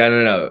 Yeah,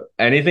 no.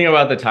 Anything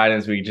about the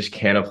Titans, we just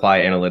can't apply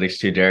analytics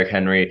to. Derrick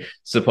Henry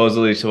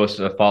supposedly supposed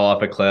to fall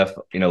off a cliff,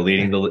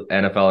 leading the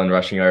NFL in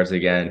rushing yards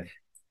again.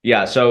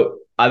 Yeah, so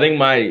I think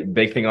my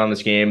big thing on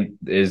this game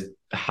is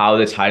how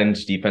the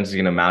Titans defense is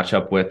going to match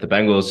up with the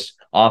Bengals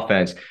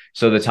offense.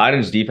 So the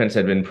Titans defense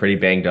had been pretty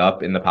banged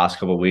up in the past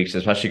couple of weeks,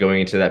 especially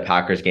going into that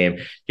Packers game,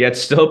 yet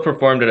still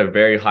performed at a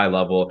very high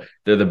level.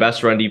 They're the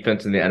best run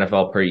defense in the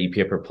NFL per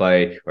EPA per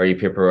play or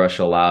EPA per rush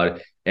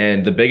allowed.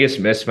 And the biggest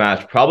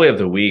mismatch probably of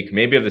the week,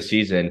 maybe of the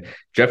season,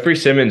 Jeffrey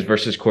Simmons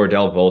versus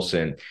Cordell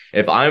Volson.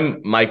 If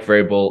I'm Mike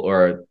Vrabel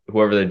or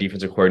whoever the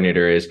defensive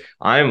coordinator is,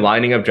 I'm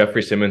lining up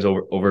Jeffrey Simmons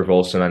over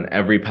Volson on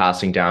every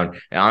passing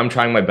down, and I'm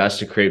trying my best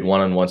to create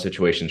one-on-one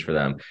situations for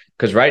them.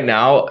 Because right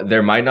now,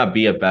 there might not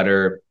be a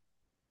better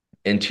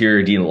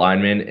interior D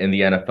lineman in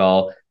the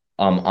NFL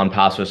on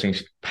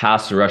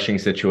pass rushing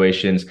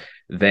situations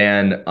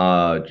than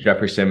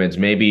Jeffrey Simmons.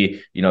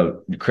 Maybe,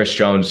 Chris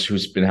Jones,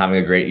 who's been having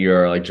a great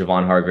year, or like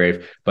Javon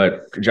Hargrave.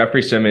 But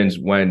Jeffrey Simmons,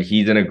 when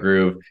he's in a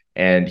groove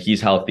and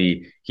he's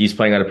healthy, he's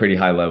playing at a pretty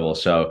high level.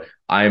 So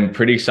I'm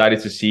pretty excited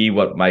to see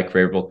what Mike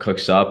Vrabel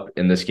cooks up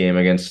in this game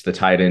against the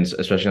Titans,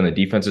 especially on the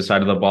defensive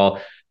side of the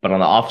ball. But on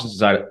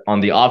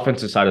the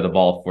offensive side of the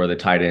ball for the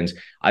Titans,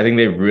 I think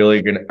they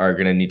really are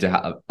gonna need to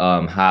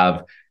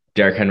have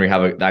Derrick Henry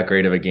have that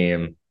great of a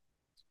game.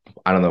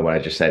 I don't know what I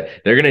just said.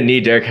 They're going to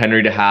need Derrick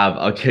Henry to have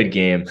a good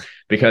game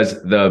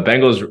because the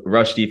Bengals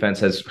rush defense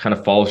has kind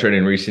of faltered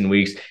in recent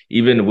weeks.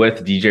 Even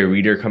with DJ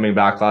Reader coming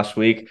back last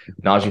week,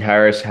 Najee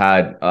Harris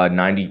had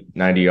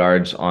 90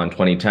 yards on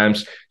 20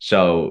 attempts.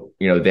 So,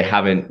 they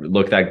haven't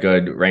looked that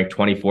good, ranked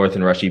 24th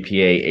in rush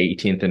EPA,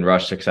 18th in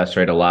rush success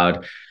rate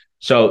allowed.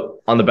 So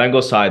on the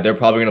Bengals side, they're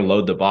probably going to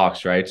load the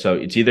box, right? So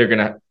it's either going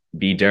to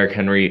be Derrick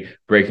Henry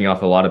breaking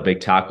off a lot of big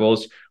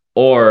tackles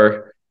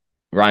or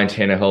Ryan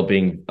Tannehill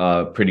being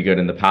pretty good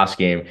in the pass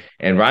game.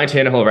 And Ryan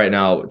Tannehill right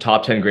now,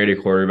 top 10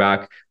 graded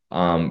quarterback,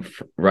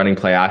 running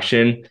play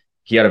action.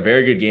 He had a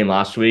very good game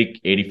last week,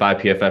 85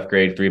 PFF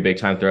grade, 3 big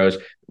time throws.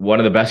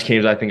 One of the best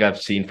games I think I've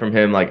seen from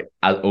him, like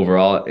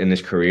overall in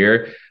his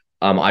career.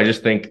 I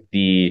just think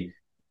the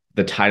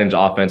Titans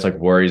offense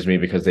worries me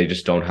because they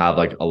just don't have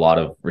a lot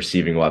of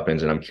receiving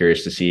weapons. And I'm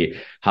curious to see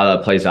how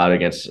that plays out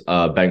against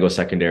Bengals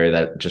secondary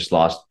that just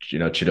lost,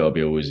 Chidobe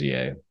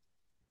Awuzie.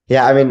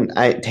 Yeah, I mean,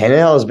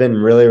 Tannehill has been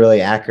really, really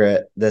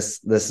accurate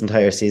this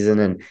entire season,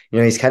 and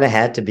he's kind of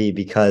had to be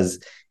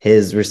because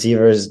his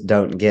receivers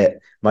don't get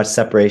much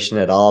separation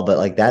at all.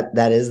 But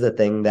that is the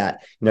thing that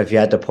if you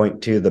had to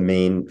point to the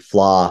main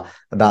flaw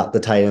about the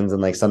Titans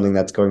and something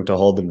that's going to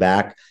hold them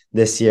back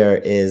this year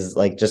is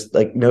just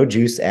no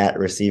juice at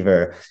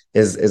receiver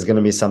is going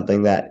to be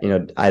something that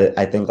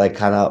I think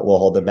kind of will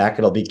hold them back.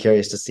 It'll be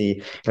curious to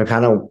see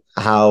kind of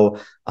how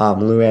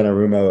Lou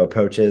Anarumo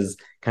approaches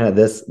kind of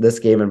this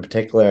game in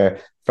particular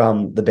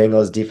from the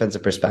Bengals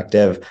defensive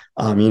perspective,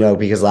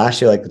 because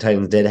last year, the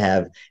Titans did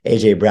have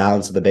AJ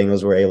Brown. So the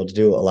Bengals were able to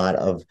do a lot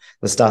of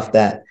the stuff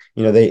that,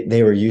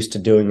 they were used to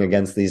doing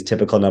against these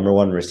typical number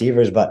one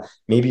receivers, but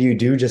maybe you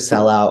do just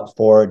sell out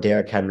for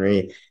Derrick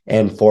Henry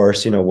and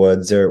force,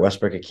 Woods or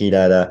Westbrook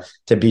Akita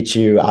to beat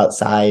you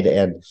outside.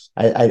 And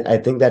I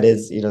think that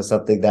is,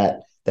 something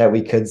that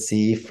we could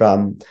see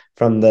from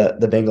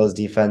the Bengals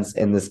defense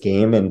in this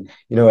game. And,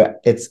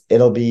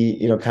 it'll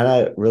be, kind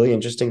of really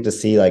interesting to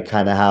see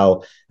kind of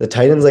how the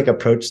Titans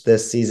approach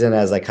this season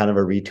as kind of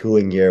a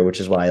retooling year, which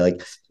is why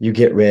you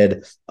get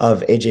rid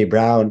of AJ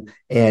Brown.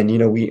 And,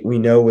 we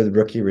know with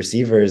rookie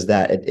receivers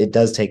that it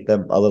does take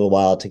them a little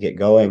while to get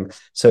going.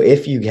 So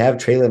if you have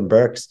Treylon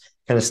Burks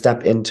kind of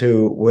step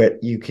into where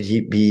you could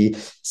be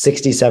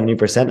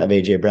 60-70% of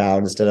AJ Brown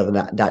instead of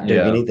not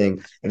doing anything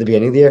at the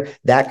beginning of the year,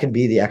 that could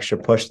be the extra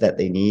push that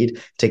they need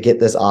to get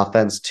this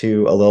offense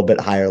to a little bit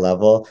higher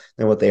level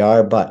than what they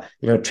are. But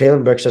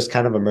Treylon Burks just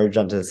kind of emerged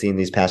onto the scene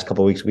these past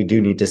couple of weeks. We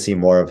do need to see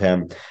more of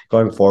him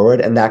going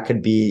forward, and that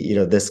could be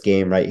this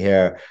game right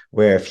here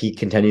where if he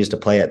continues to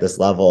play at this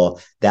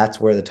level, that's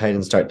where the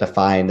Titans start to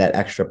find that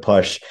extra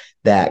push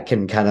that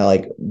can kind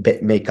of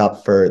make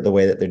up for the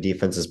way that their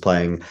defense is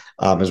playing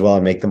as well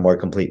and make them a more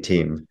complete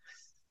team.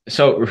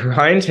 So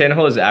Ryan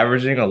Tannehill is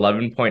averaging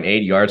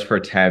 11.8 yards per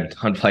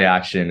attempt on play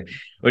action,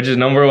 which is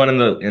number one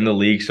in the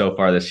league so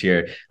far this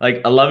year.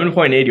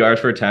 11.8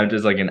 yards per attempt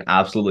is an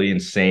absolutely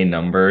insane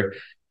number.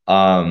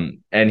 And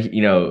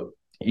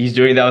he's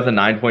doing that with a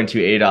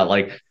 9.28 out.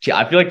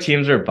 I feel like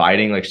teams are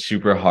biting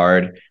super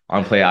hard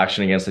on play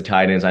action against the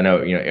Titans. I know,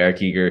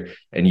 Eric Eager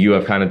and you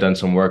have kind of done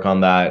some work on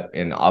that,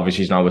 and obviously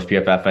he's not with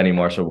PFF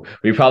anymore, so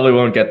we probably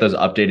won't get those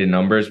updated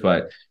numbers.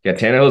 But yeah,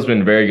 Tannehill's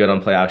been very good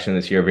on play action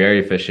this year, very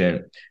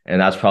efficient, and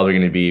that's probably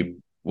going to be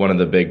one of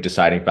the big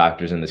deciding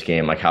factors in this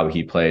game, how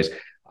he plays.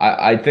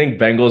 I think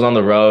Bengals on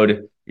the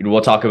road,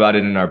 we'll talk about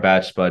it in our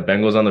bets, but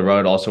Bengals on the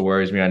road also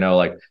worries me. I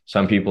know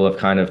some people have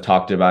kind of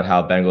talked about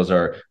how Bengals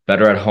are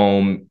better at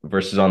home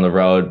versus on the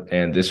road,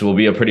 and this will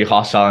be a pretty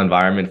hostile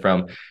environment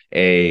from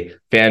a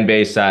fan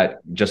base that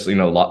just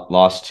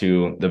lost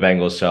to the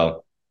Bengals.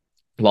 So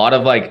a lot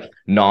of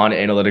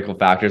non-analytical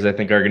factors I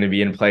think are going to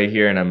be in play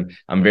here, and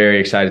I'm very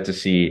excited to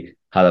see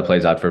how that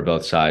plays out for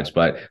both sides.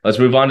 But let's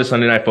move on to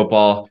Sunday Night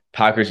Football,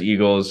 Packers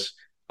Eagles.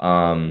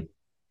 I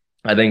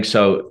think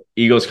so.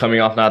 Eagles coming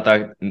off not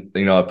that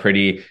a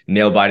pretty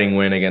nail-biting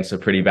win against a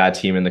pretty bad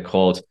team in the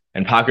Colts,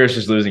 and Packers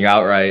just losing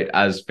outright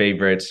as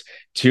favorites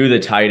to the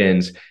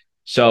Titans.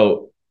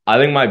 So I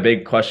think my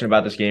big question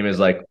about this game is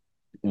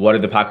what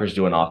did the Packers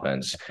do in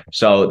offense?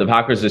 So the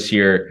Packers this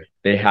year,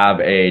 they have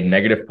a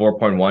negative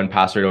 4.1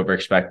 pass rate over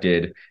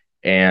expected,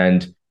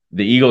 and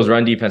the Eagles'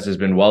 run defense has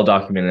been well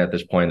documented at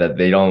this point that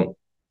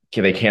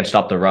they can't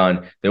stop the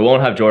run. They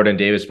won't have Jordan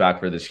Davis back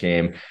for this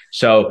game.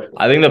 So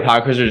I think the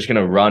Packers are just going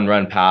to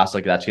run, pass.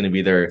 That's going to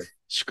be their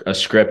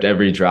script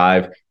every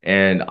drive.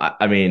 And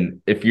I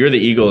mean, if you're the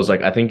Eagles,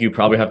 I think you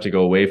probably have to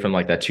go away from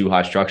that too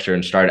high structure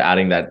and start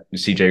adding that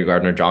CJ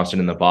Gardner-Johnson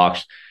in the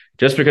box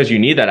just because you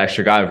need that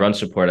extra guy of run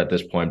support at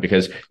this point,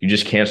 because you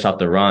just can't stop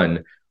the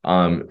run,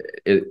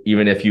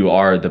 even if you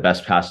are the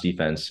best pass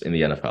defense in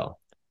the NFL.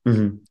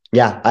 Mm-hmm.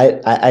 Yeah,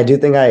 I do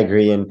think I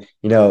agree. And,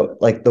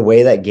 like the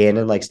way that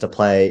Gannon likes to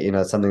play,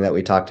 something that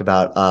we talked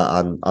about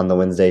on the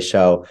Wednesday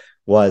show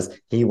was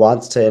he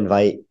wants to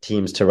invite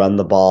teams to run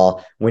the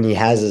ball when he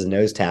has his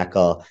nose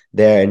tackle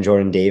there and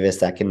Jordan Davis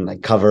that can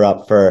like cover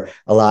up for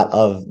a lot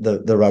of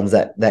the runs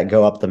that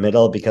go up the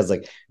middle, because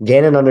like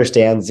Gannon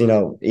understands,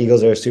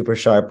 Eagles are a super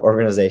sharp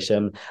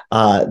organization,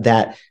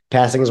 that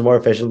passing is more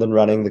efficient than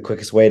running. The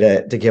quickest way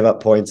to give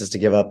up points is to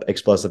give up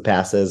explosive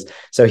passes.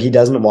 So he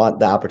doesn't want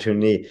the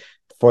opportunity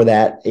for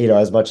that,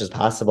 as much as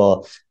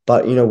possible.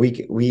 But,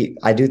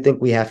 I do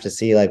think we have to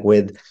see, like,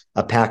 with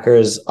a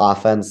Packers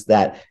offense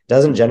that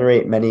doesn't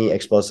generate many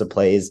explosive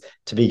plays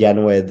to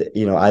begin with,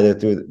 either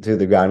through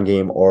the ground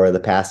game or the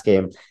pass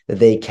game, that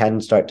they can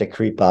start to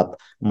creep up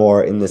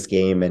more in this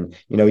game. And,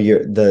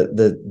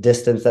 the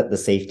distance that the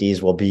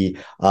safeties will be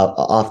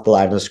off the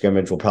line of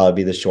scrimmage will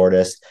probably be the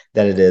shortest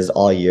that it is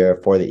all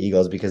year for the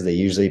Eagles, because they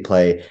usually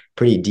play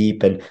pretty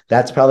deep. And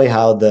that's probably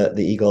how the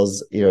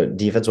Eagles,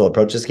 defense will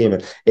approach this game.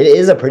 And it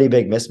is a pretty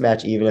big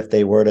mismatch, even if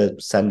they were to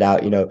send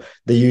out,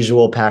 the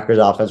usual Packers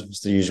offense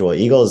versus the usual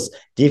Eagles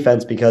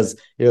defense, because,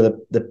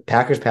 the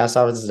Packers pass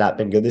offense has not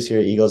been good this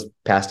year. Eagles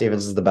pass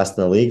defense is the best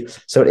in the league.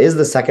 So it is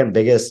the second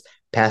biggest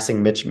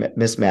passing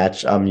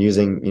mismatch,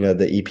 using,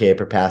 the EPA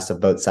per pass of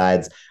both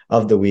sides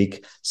of the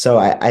week. So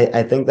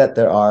I think that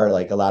there are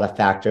like a lot of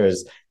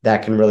factors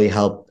that can really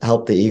help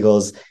the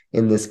Eagles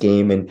in this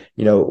game. And,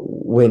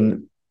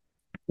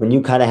 when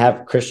you kind of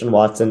have Christian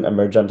Watson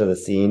emerge onto the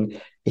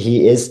scene,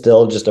 he is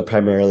still just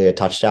primarily a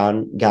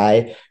touchdown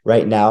guy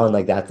right now. And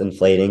like that's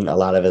inflating a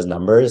lot of his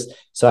numbers.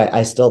 So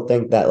I still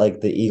think that like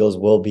the Eagles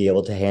will be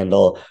able to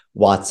handle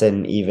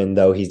Watson, even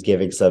though he's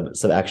giving some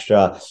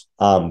extra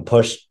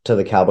push to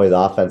the Cowboys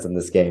offense in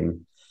this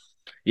game.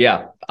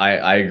 Yeah,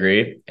 I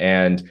agree.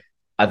 And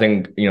I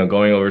think,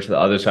 going over to the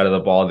other side of the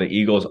ball, the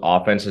Eagles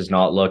offense has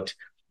not looked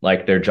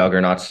like their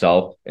juggernaut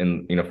self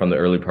in, from the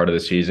early part of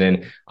the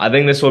season. I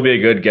think this will be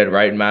a good get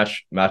right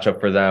matchup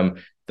for them.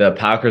 The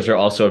Packers are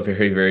also a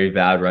very, very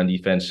bad run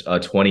defense,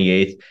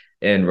 28th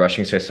in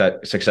rushing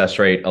success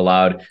rate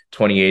allowed,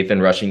 28th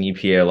in rushing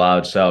EPA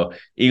allowed. So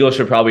Eagles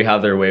should probably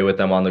have their way with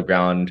them on the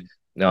ground,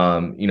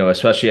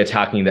 especially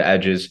attacking the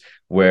edges,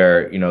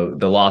 where,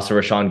 the loss of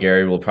Rashawn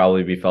Gary will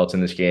probably be felt in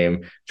this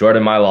game.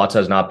 Jordan Mailata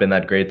has not been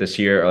that great this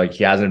year. Like,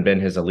 he hasn't been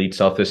his elite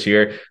self this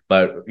year,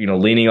 but,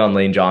 leaning on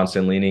Lane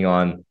Johnson, leaning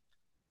on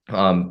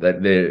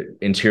the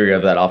interior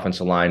of that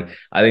offensive line,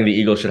 I think the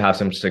Eagles should have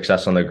some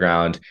success on the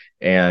ground.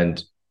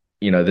 And,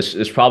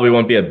 this probably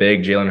won't be a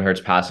big Jalen Hurts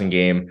passing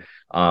game.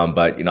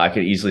 But, I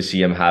could easily see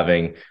him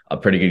having a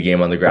pretty good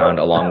game on the ground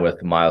along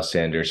with Miles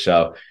Sanders.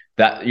 So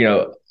that,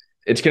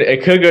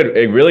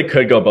 it really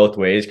could go both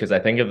ways, because I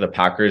think if the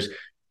Packers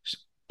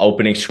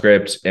opening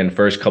script and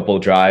first couple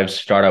of drives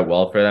start out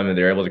well for them and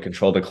they're able to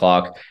control the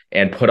clock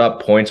and put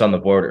up points on the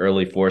board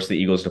early, force the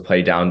Eagles to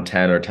play down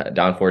 10 or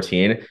down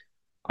 14,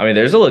 I mean,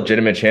 there's a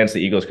legitimate chance the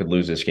Eagles could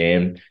lose this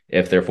game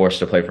if they're forced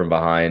to play from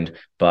behind.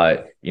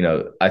 But,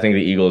 I think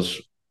the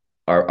Eagles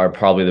are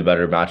probably the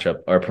better matchup,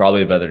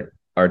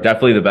 are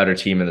definitely the better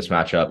team in this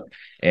matchup.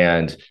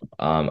 And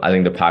I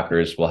think the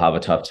Packers will have a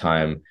tough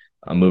time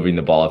moving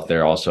the ball if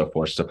they're also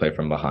forced to play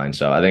from behind.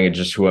 So I think it's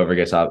just whoever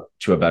gets out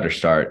to a better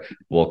start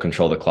will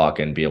control the clock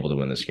and be able to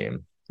win this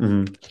game.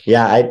 Mm-hmm.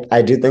 Yeah,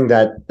 I do think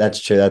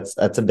that's true.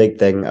 That's a big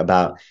thing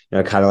about,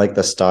 kind of like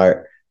the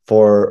start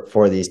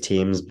for these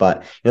teams.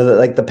 But,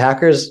 like the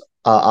Packers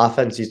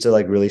offense used to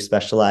like really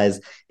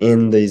specialize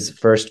in these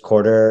first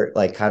quarter,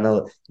 like kind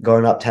of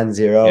going up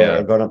 10-0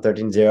 or going up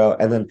 13-0.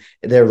 And then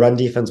their run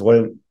defense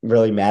wouldn't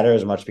really matter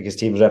as much because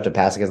teams would have to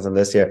pass against them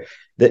this year.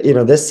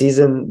 This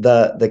season,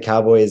 the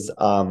Cowboys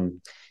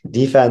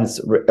defense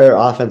or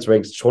offense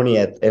ranks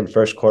 20th in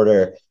first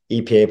quarter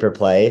EPA per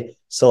play.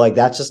 So like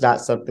that's just not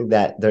something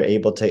that they're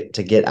able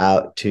to get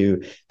out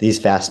to these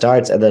fast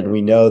starts. And then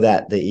we know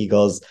that the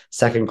Eagles'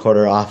 second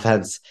quarter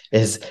offense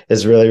is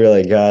really,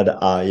 really good,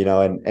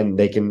 and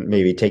they can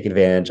maybe take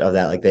advantage of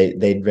that. Like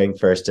they'd rank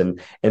first in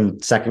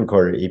second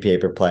quarter EPA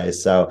per play.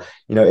 So,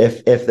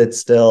 if it's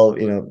still,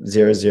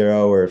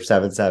 0-0 or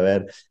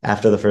 7-7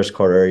 after the first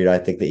quarter, I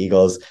think the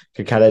Eagles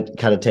could kind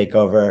of take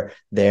over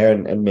there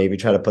and maybe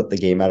try to put the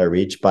game out of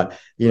reach. But,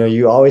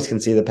 you always can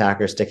see the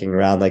Packers sticking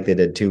around like they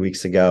did 2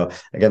 weeks ago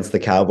against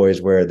the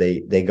Cowboys, where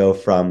they go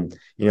from,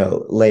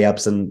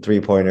 layups and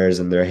 3-pointers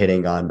and they're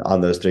hitting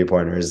on those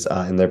 3-pointers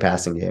in their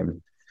passing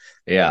game.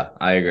 Yeah,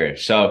 I agree.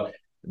 So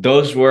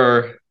those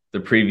were the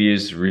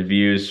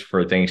reviews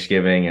for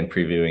Thanksgiving and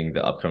previewing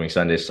the upcoming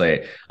Sunday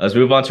slate. Let's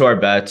move on to our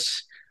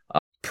bets.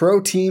 Pro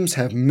teams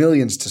have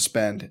millions to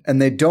spend, and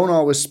they don't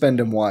always spend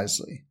them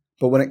wisely.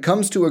 But when it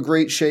comes to a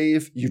great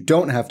shave, you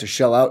don't have to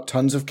shell out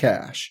tons of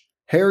cash.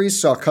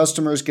 Harry's saw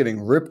customers getting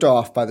ripped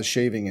off by the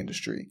shaving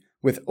industry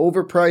with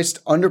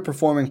overpriced,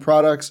 underperforming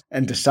products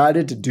and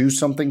decided to do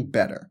something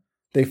better.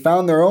 They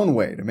found their own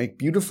way to make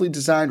beautifully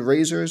designed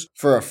razors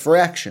for a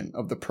fraction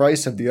of the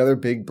price of the other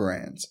big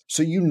brands,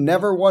 so you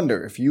never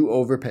wonder if you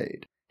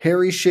overpaid.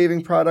 Harry's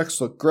shaving products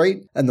look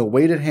great, and the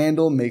weighted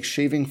handle makes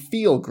shaving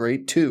feel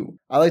great too.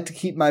 I like to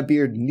keep my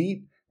beard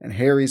neat, and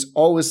Harry's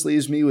always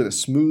leaves me with a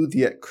smooth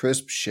yet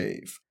crisp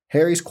shave.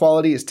 Harry's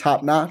quality is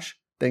top-notch,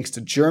 thanks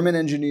to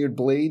German-engineered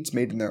blades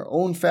made in their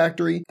own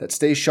factory that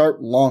stay sharp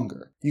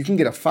longer. You can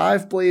get a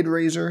 5-blade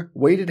razor,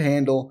 weighted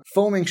handle,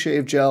 foaming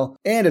shave gel,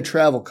 and a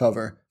travel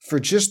cover for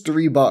just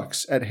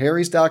 $3 at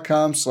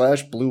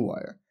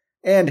harrys.com/bluewire.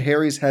 And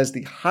Harry's has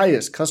the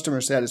highest customer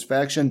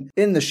satisfaction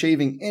in the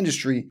shaving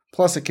industry,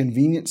 plus a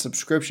convenient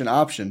subscription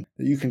option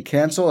that you can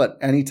cancel at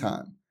any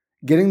time.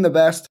 Getting the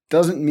best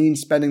doesn't mean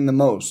spending the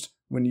most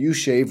when you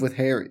shave with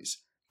Harry's.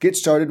 Get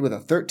started with a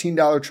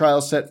 $13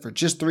 trial set for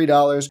just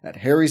 $3 at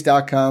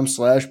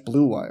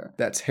harrys.com/bluewire.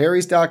 That's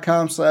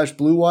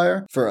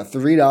harrys.com/bluewire for a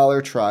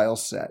 $3 trial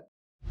set.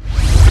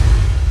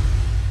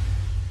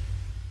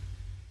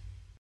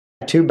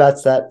 Two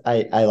bets that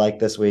I like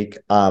this week.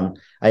 When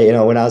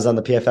I was on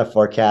the PFF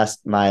forecast,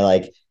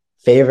 my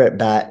favorite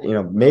bet,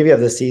 maybe of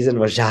the season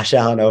was Josh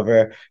Allen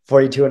over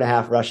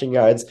 42.5 rushing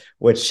yards,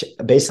 which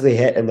basically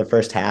hit in the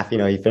first half. He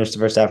finished the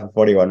first half with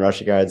 41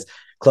 rushing yards,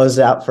 closed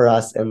it out for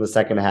us in the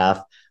second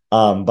half.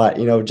 But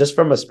just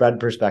from a spread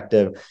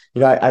perspective,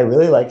 I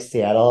really like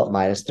Seattle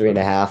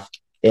 -3.5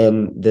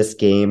 in this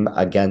game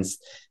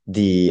against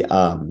the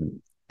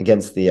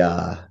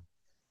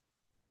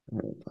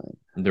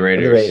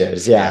Raiders. The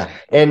Raiders, yeah.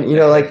 And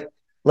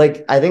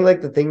I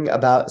think the thing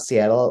about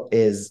Seattle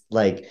is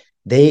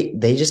they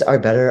just are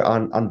better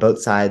on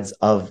both sides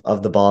of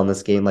the ball in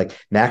this game.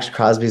 Max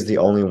Crosby is the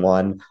only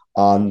one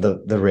on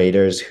the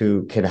Raiders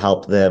who can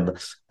help them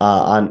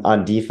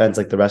on defense.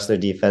 The rest of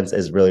their defense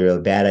is really,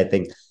 really bad. I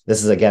think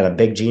this is, again, a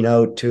big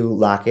Geno to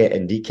Lockett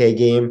and DK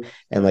game.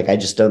 And I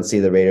just don't see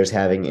the Raiders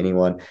having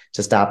anyone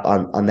to stop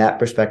on that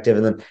perspective.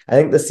 And then I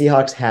think the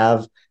Seahawks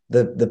have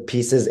the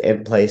pieces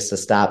in place to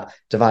stop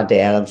Devontae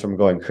Adams from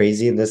going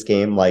crazy in this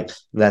game.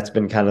 That's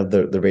been kind of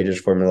the Raiders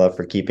formula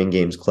for keeping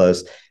games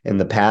close in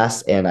the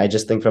past. And I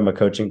just think from a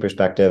coaching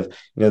perspective,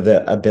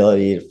 the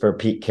ability for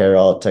Pete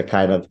Carroll to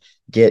kind of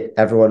get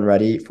everyone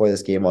ready for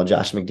this game while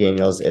Josh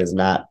McDaniels is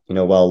not,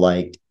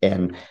 well-liked,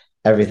 and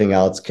everything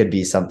else could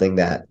be something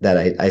that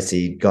I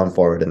see going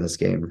forward in this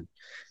game.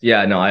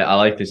 Yeah, no, I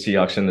like the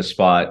Seahawks in the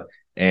spot,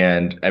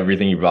 and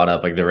everything you brought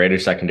up, the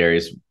Raiders secondary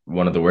is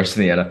one of the worst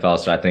in the NFL.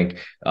 So I think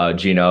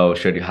Geno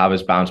should have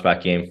his bounce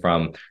back game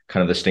from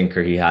kind of the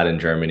stinker he had in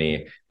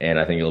Germany, and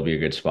I think it'll be a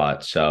good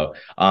spot. So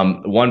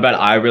one bet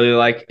I really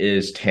like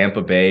is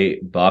Tampa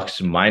Bay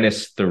Bucks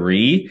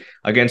 -3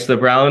 against the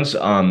Browns.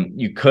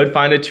 You could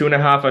find a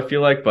 2.5, I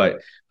feel like,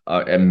 but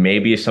and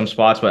maybe some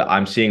spots, but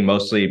I'm seeing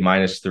mostly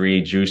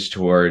 -3 juice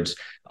towards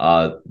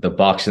the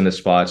Bucks in the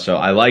spot. So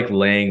I like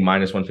laying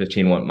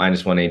 -115,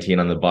 -118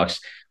 on the Bucks,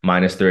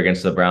 -3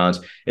 against the Browns.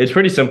 It's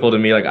pretty simple to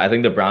me. I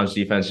think the Browns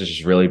defense is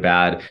just really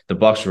bad. The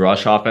Bucks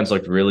rush offense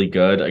looked really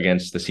good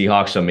against the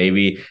Seahawks. So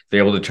maybe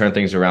they're able to turn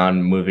things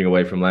around, moving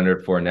away from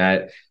Leonard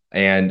Fournette.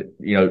 And,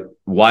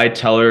 Wyatt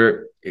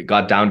Teller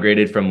got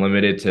downgraded from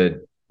limited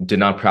to did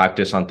not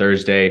practice on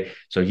Thursday.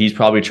 So he's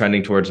probably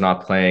trending towards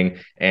not playing.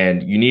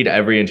 And you need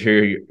every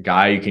interior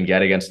guy you can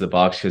get against the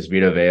Bucks, because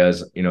Vita Vea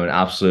is, an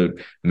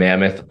absolute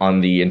mammoth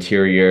on the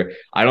interior.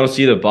 I don't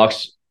see the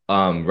Bucks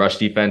rush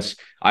defense.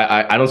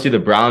 I don't see the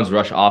Browns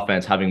rush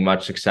offense having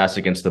much success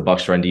against the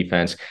Bucks run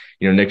defense.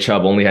 Nick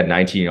Chubb only had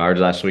 19 yards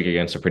last week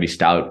against a pretty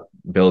stout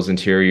Bills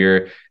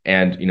interior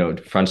and,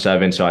 front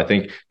seven. So I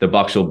think the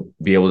Bucks will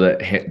be able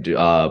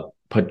to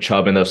put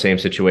Chubb in those same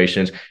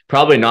situations,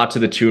 probably not to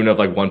the tune of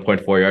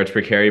 1.4 yards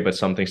per carry, but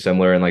something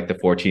similar in the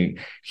 14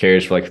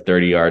 carries for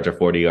 30 yards or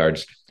 40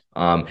 yards.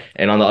 And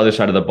on the other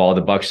side of the ball,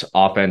 the Bucks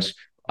offense,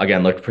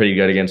 again, looked pretty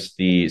good against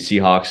the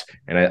Seahawks.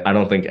 And I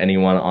don't think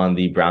anyone on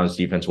the Browns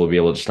defense will be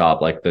able to stop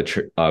the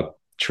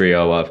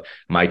trio of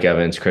Mike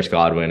Evans, Chris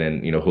Godwin,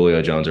 and,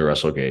 Julio Jones or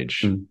Russell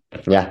Gage.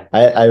 Yeah,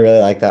 I really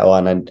like that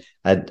one. And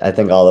I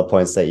think all the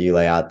points that you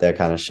lay out there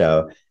kind of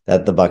show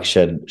that the Bucks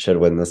should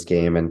win this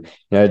game. And,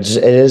 it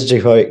is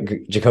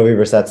Jacoby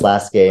Brissett's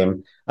last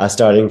game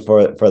starting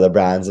for the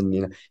Browns.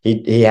 And,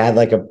 he had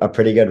a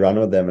pretty good run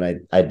with them.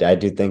 And I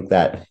do think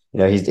that,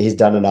 he's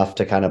done enough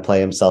to kind of play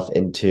himself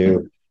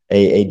into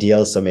a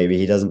deal. So maybe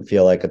he doesn't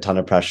feel a ton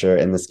of pressure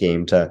in this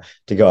game to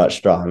go out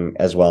strong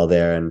as well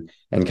there,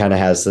 and kind of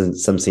has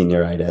some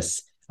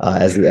senioritis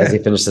as he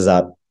finishes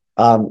up.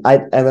 We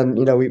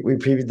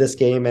previewed this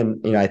game,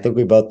 and I think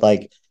we both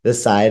like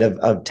this side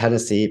of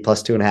Tennessee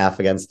 +2.5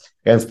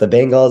 against the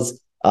Bengals.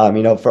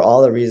 For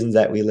all the reasons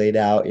that we laid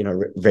out,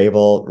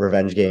 Vrabel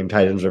revenge game,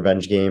 Titans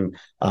revenge game.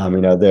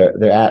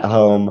 They're at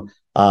home.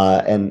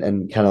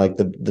 And kind of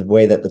the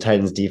way that the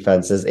Titans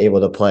defense is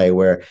able to play,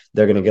 where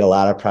they're going to get a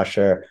lot of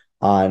pressure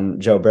on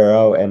Joe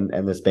Burrow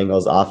and this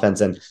Bengals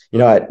offense. And,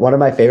 one of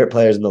my favorite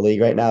players in the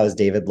league right now is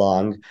David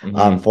Long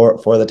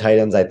for the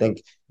Titans. I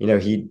think,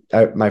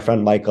 my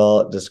friend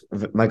Michael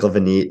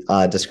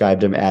Vineet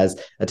described him as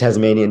a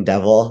Tasmanian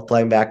devil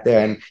playing back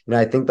there. And,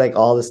 I think like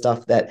all the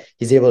stuff that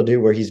he's able to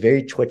do where he's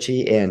very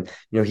twitchy and,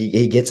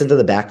 he gets into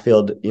the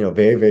backfield,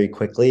 very, very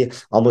quickly,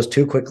 almost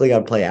too quickly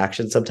on play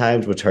action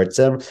sometimes, which hurts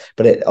him,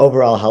 but it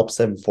overall helps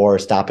him for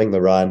stopping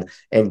the run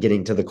and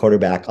getting to the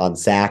quarterback on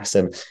sacks.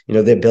 And,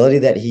 the ability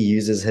that he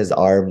uses his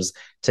arms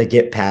to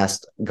get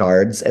past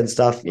guards and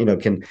stuff,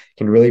 can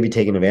really be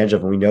taken advantage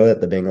of. And we know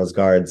that the Bengals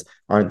guards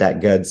aren't that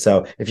good.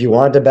 So if you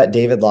wanted to bet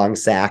David Long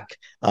sack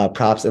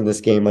props in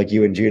this game, like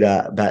you and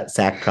Judah bet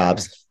sack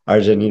props,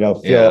 Arjun,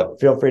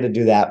 feel free to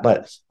do that.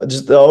 But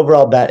just the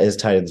overall bet is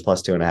Titans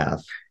plus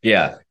 2.5.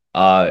 Yeah.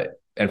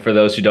 And for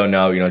those who don't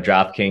know,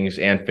 DraftKings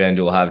and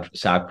FanDuel have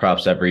sack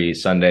props every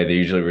Sunday. They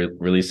usually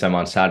release them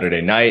on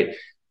Saturday night.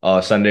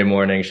 Sunday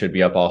morning should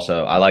be up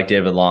also. I like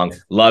David Long.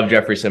 Love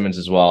Jeffrey Simmons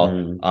as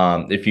well.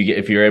 If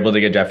you're able to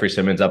get Jeffrey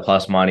Simmons at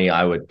plus money,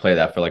 I would play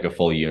that for like a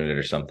full unit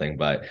or something.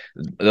 But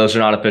those are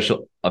not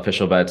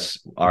official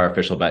bets. Our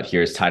official bet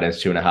here is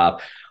Titans 2.5.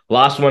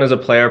 Last one is a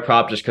player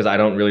prop just because I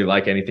don't really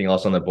like anything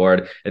else on the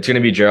board. It's going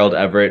to be Gerald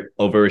Everett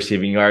over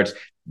receiving yards.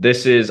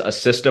 This is a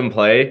system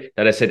play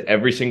that I said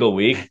every single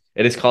week.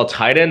 It is called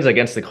Titans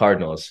against the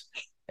Cardinals.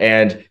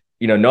 And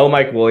no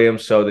Mike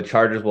Williams, so the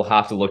Chargers will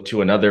have to look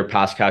to another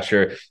pass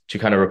catcher to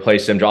kind of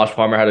replace him. Josh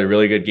Palmer had a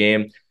really good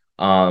game,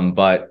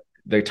 but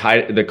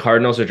the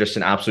Cardinals are just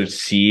an absolute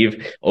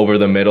sieve over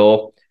the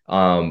middle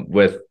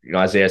with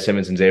Isaiah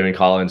Simmons and Zaven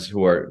Collins,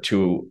 who are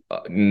two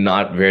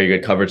not very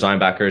good coverage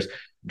linebackers.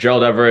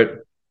 Gerald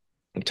Everett,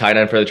 tight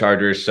end for the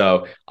Chargers,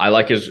 so I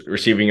like his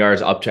receiving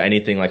yards up to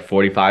anything like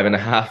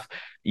 45.5.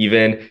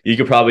 Even you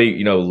could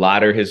probably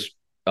ladder his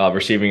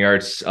receiving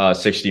yards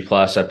 60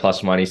 plus at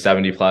plus money,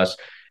 70 plus.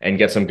 And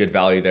get some good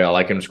value there. I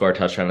like him to score a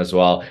touchdown as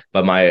well.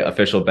 But my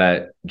official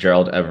bet,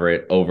 Gerald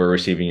Everett over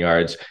receiving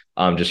yards.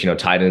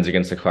 Tight ends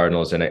against the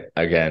Cardinals. And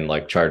again,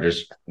 like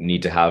Chargers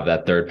need to have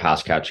that third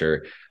pass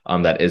catcher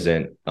that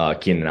isn't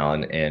Keenan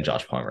Allen and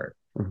Josh Palmer.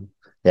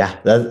 Yeah,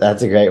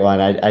 that's a great one.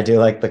 I do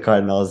like the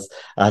Cardinals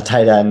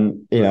tight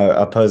end,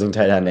 opposing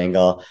tight end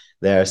angle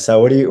there.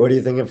 So what are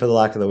you thinking for the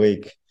lock of the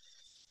week?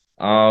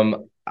 I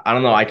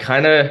don't know. I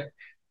kind of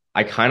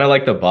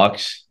like the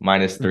Bucks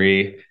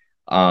 -3.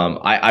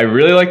 I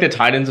really like the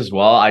Titans as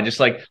well.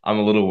 I'm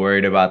a little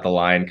worried about the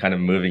line kind of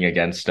moving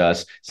against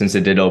us since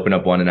it did open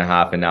up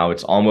 1.5 and now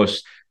it's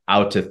almost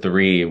out to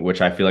 3,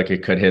 which I feel like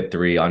it could hit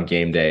 3 on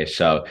game day.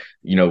 So,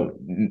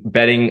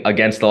 betting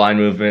against the line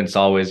movement is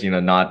always,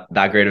 not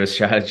that great of a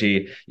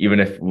strategy, even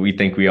if we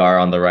think we are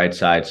on the right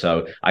side.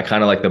 So I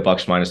kind of like the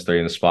Bucks -3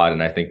 in the spot,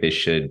 and I think they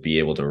should be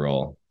able to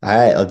roll. All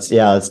right, let's do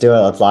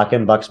it. Let's lock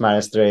in Bucks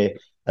 -3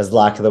 as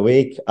lock of the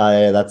week.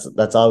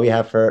 That's all we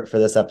have for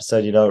this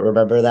episode.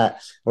 Remember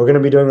that we're going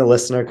to be doing the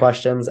listener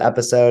questions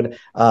episode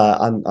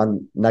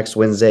on next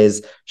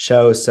Wednesday's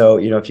show. So,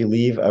 if you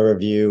leave a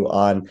review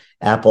on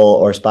Apple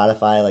or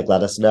Spotify, like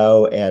let us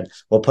know, and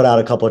we'll put out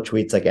a couple of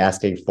tweets like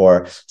asking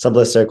for some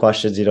listener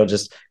questions,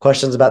 just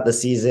questions about the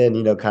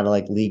season, kind of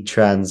like league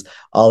trends,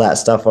 all that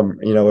stuff.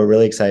 We're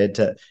really excited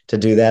to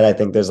do that. I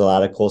think there's a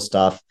lot of cool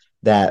stuff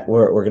that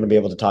we're going to be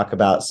able to talk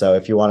about. So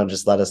if you want to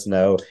just let us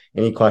know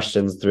any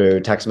questions through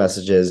text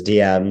messages,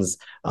 DMs,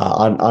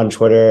 on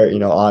Twitter,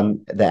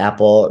 on the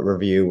Apple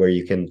review where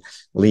you can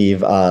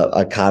leave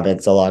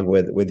comments along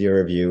with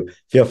your review,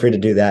 feel free to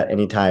do that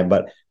anytime.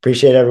 But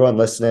appreciate everyone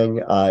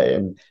listening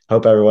and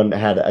hope everyone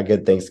had a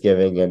good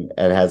Thanksgiving and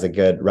has a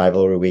good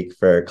rivalry week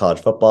for college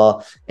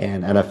football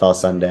and NFL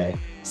Sunday.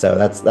 So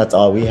that's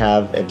all we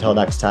have. Until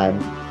next time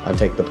on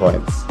Take the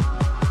Points.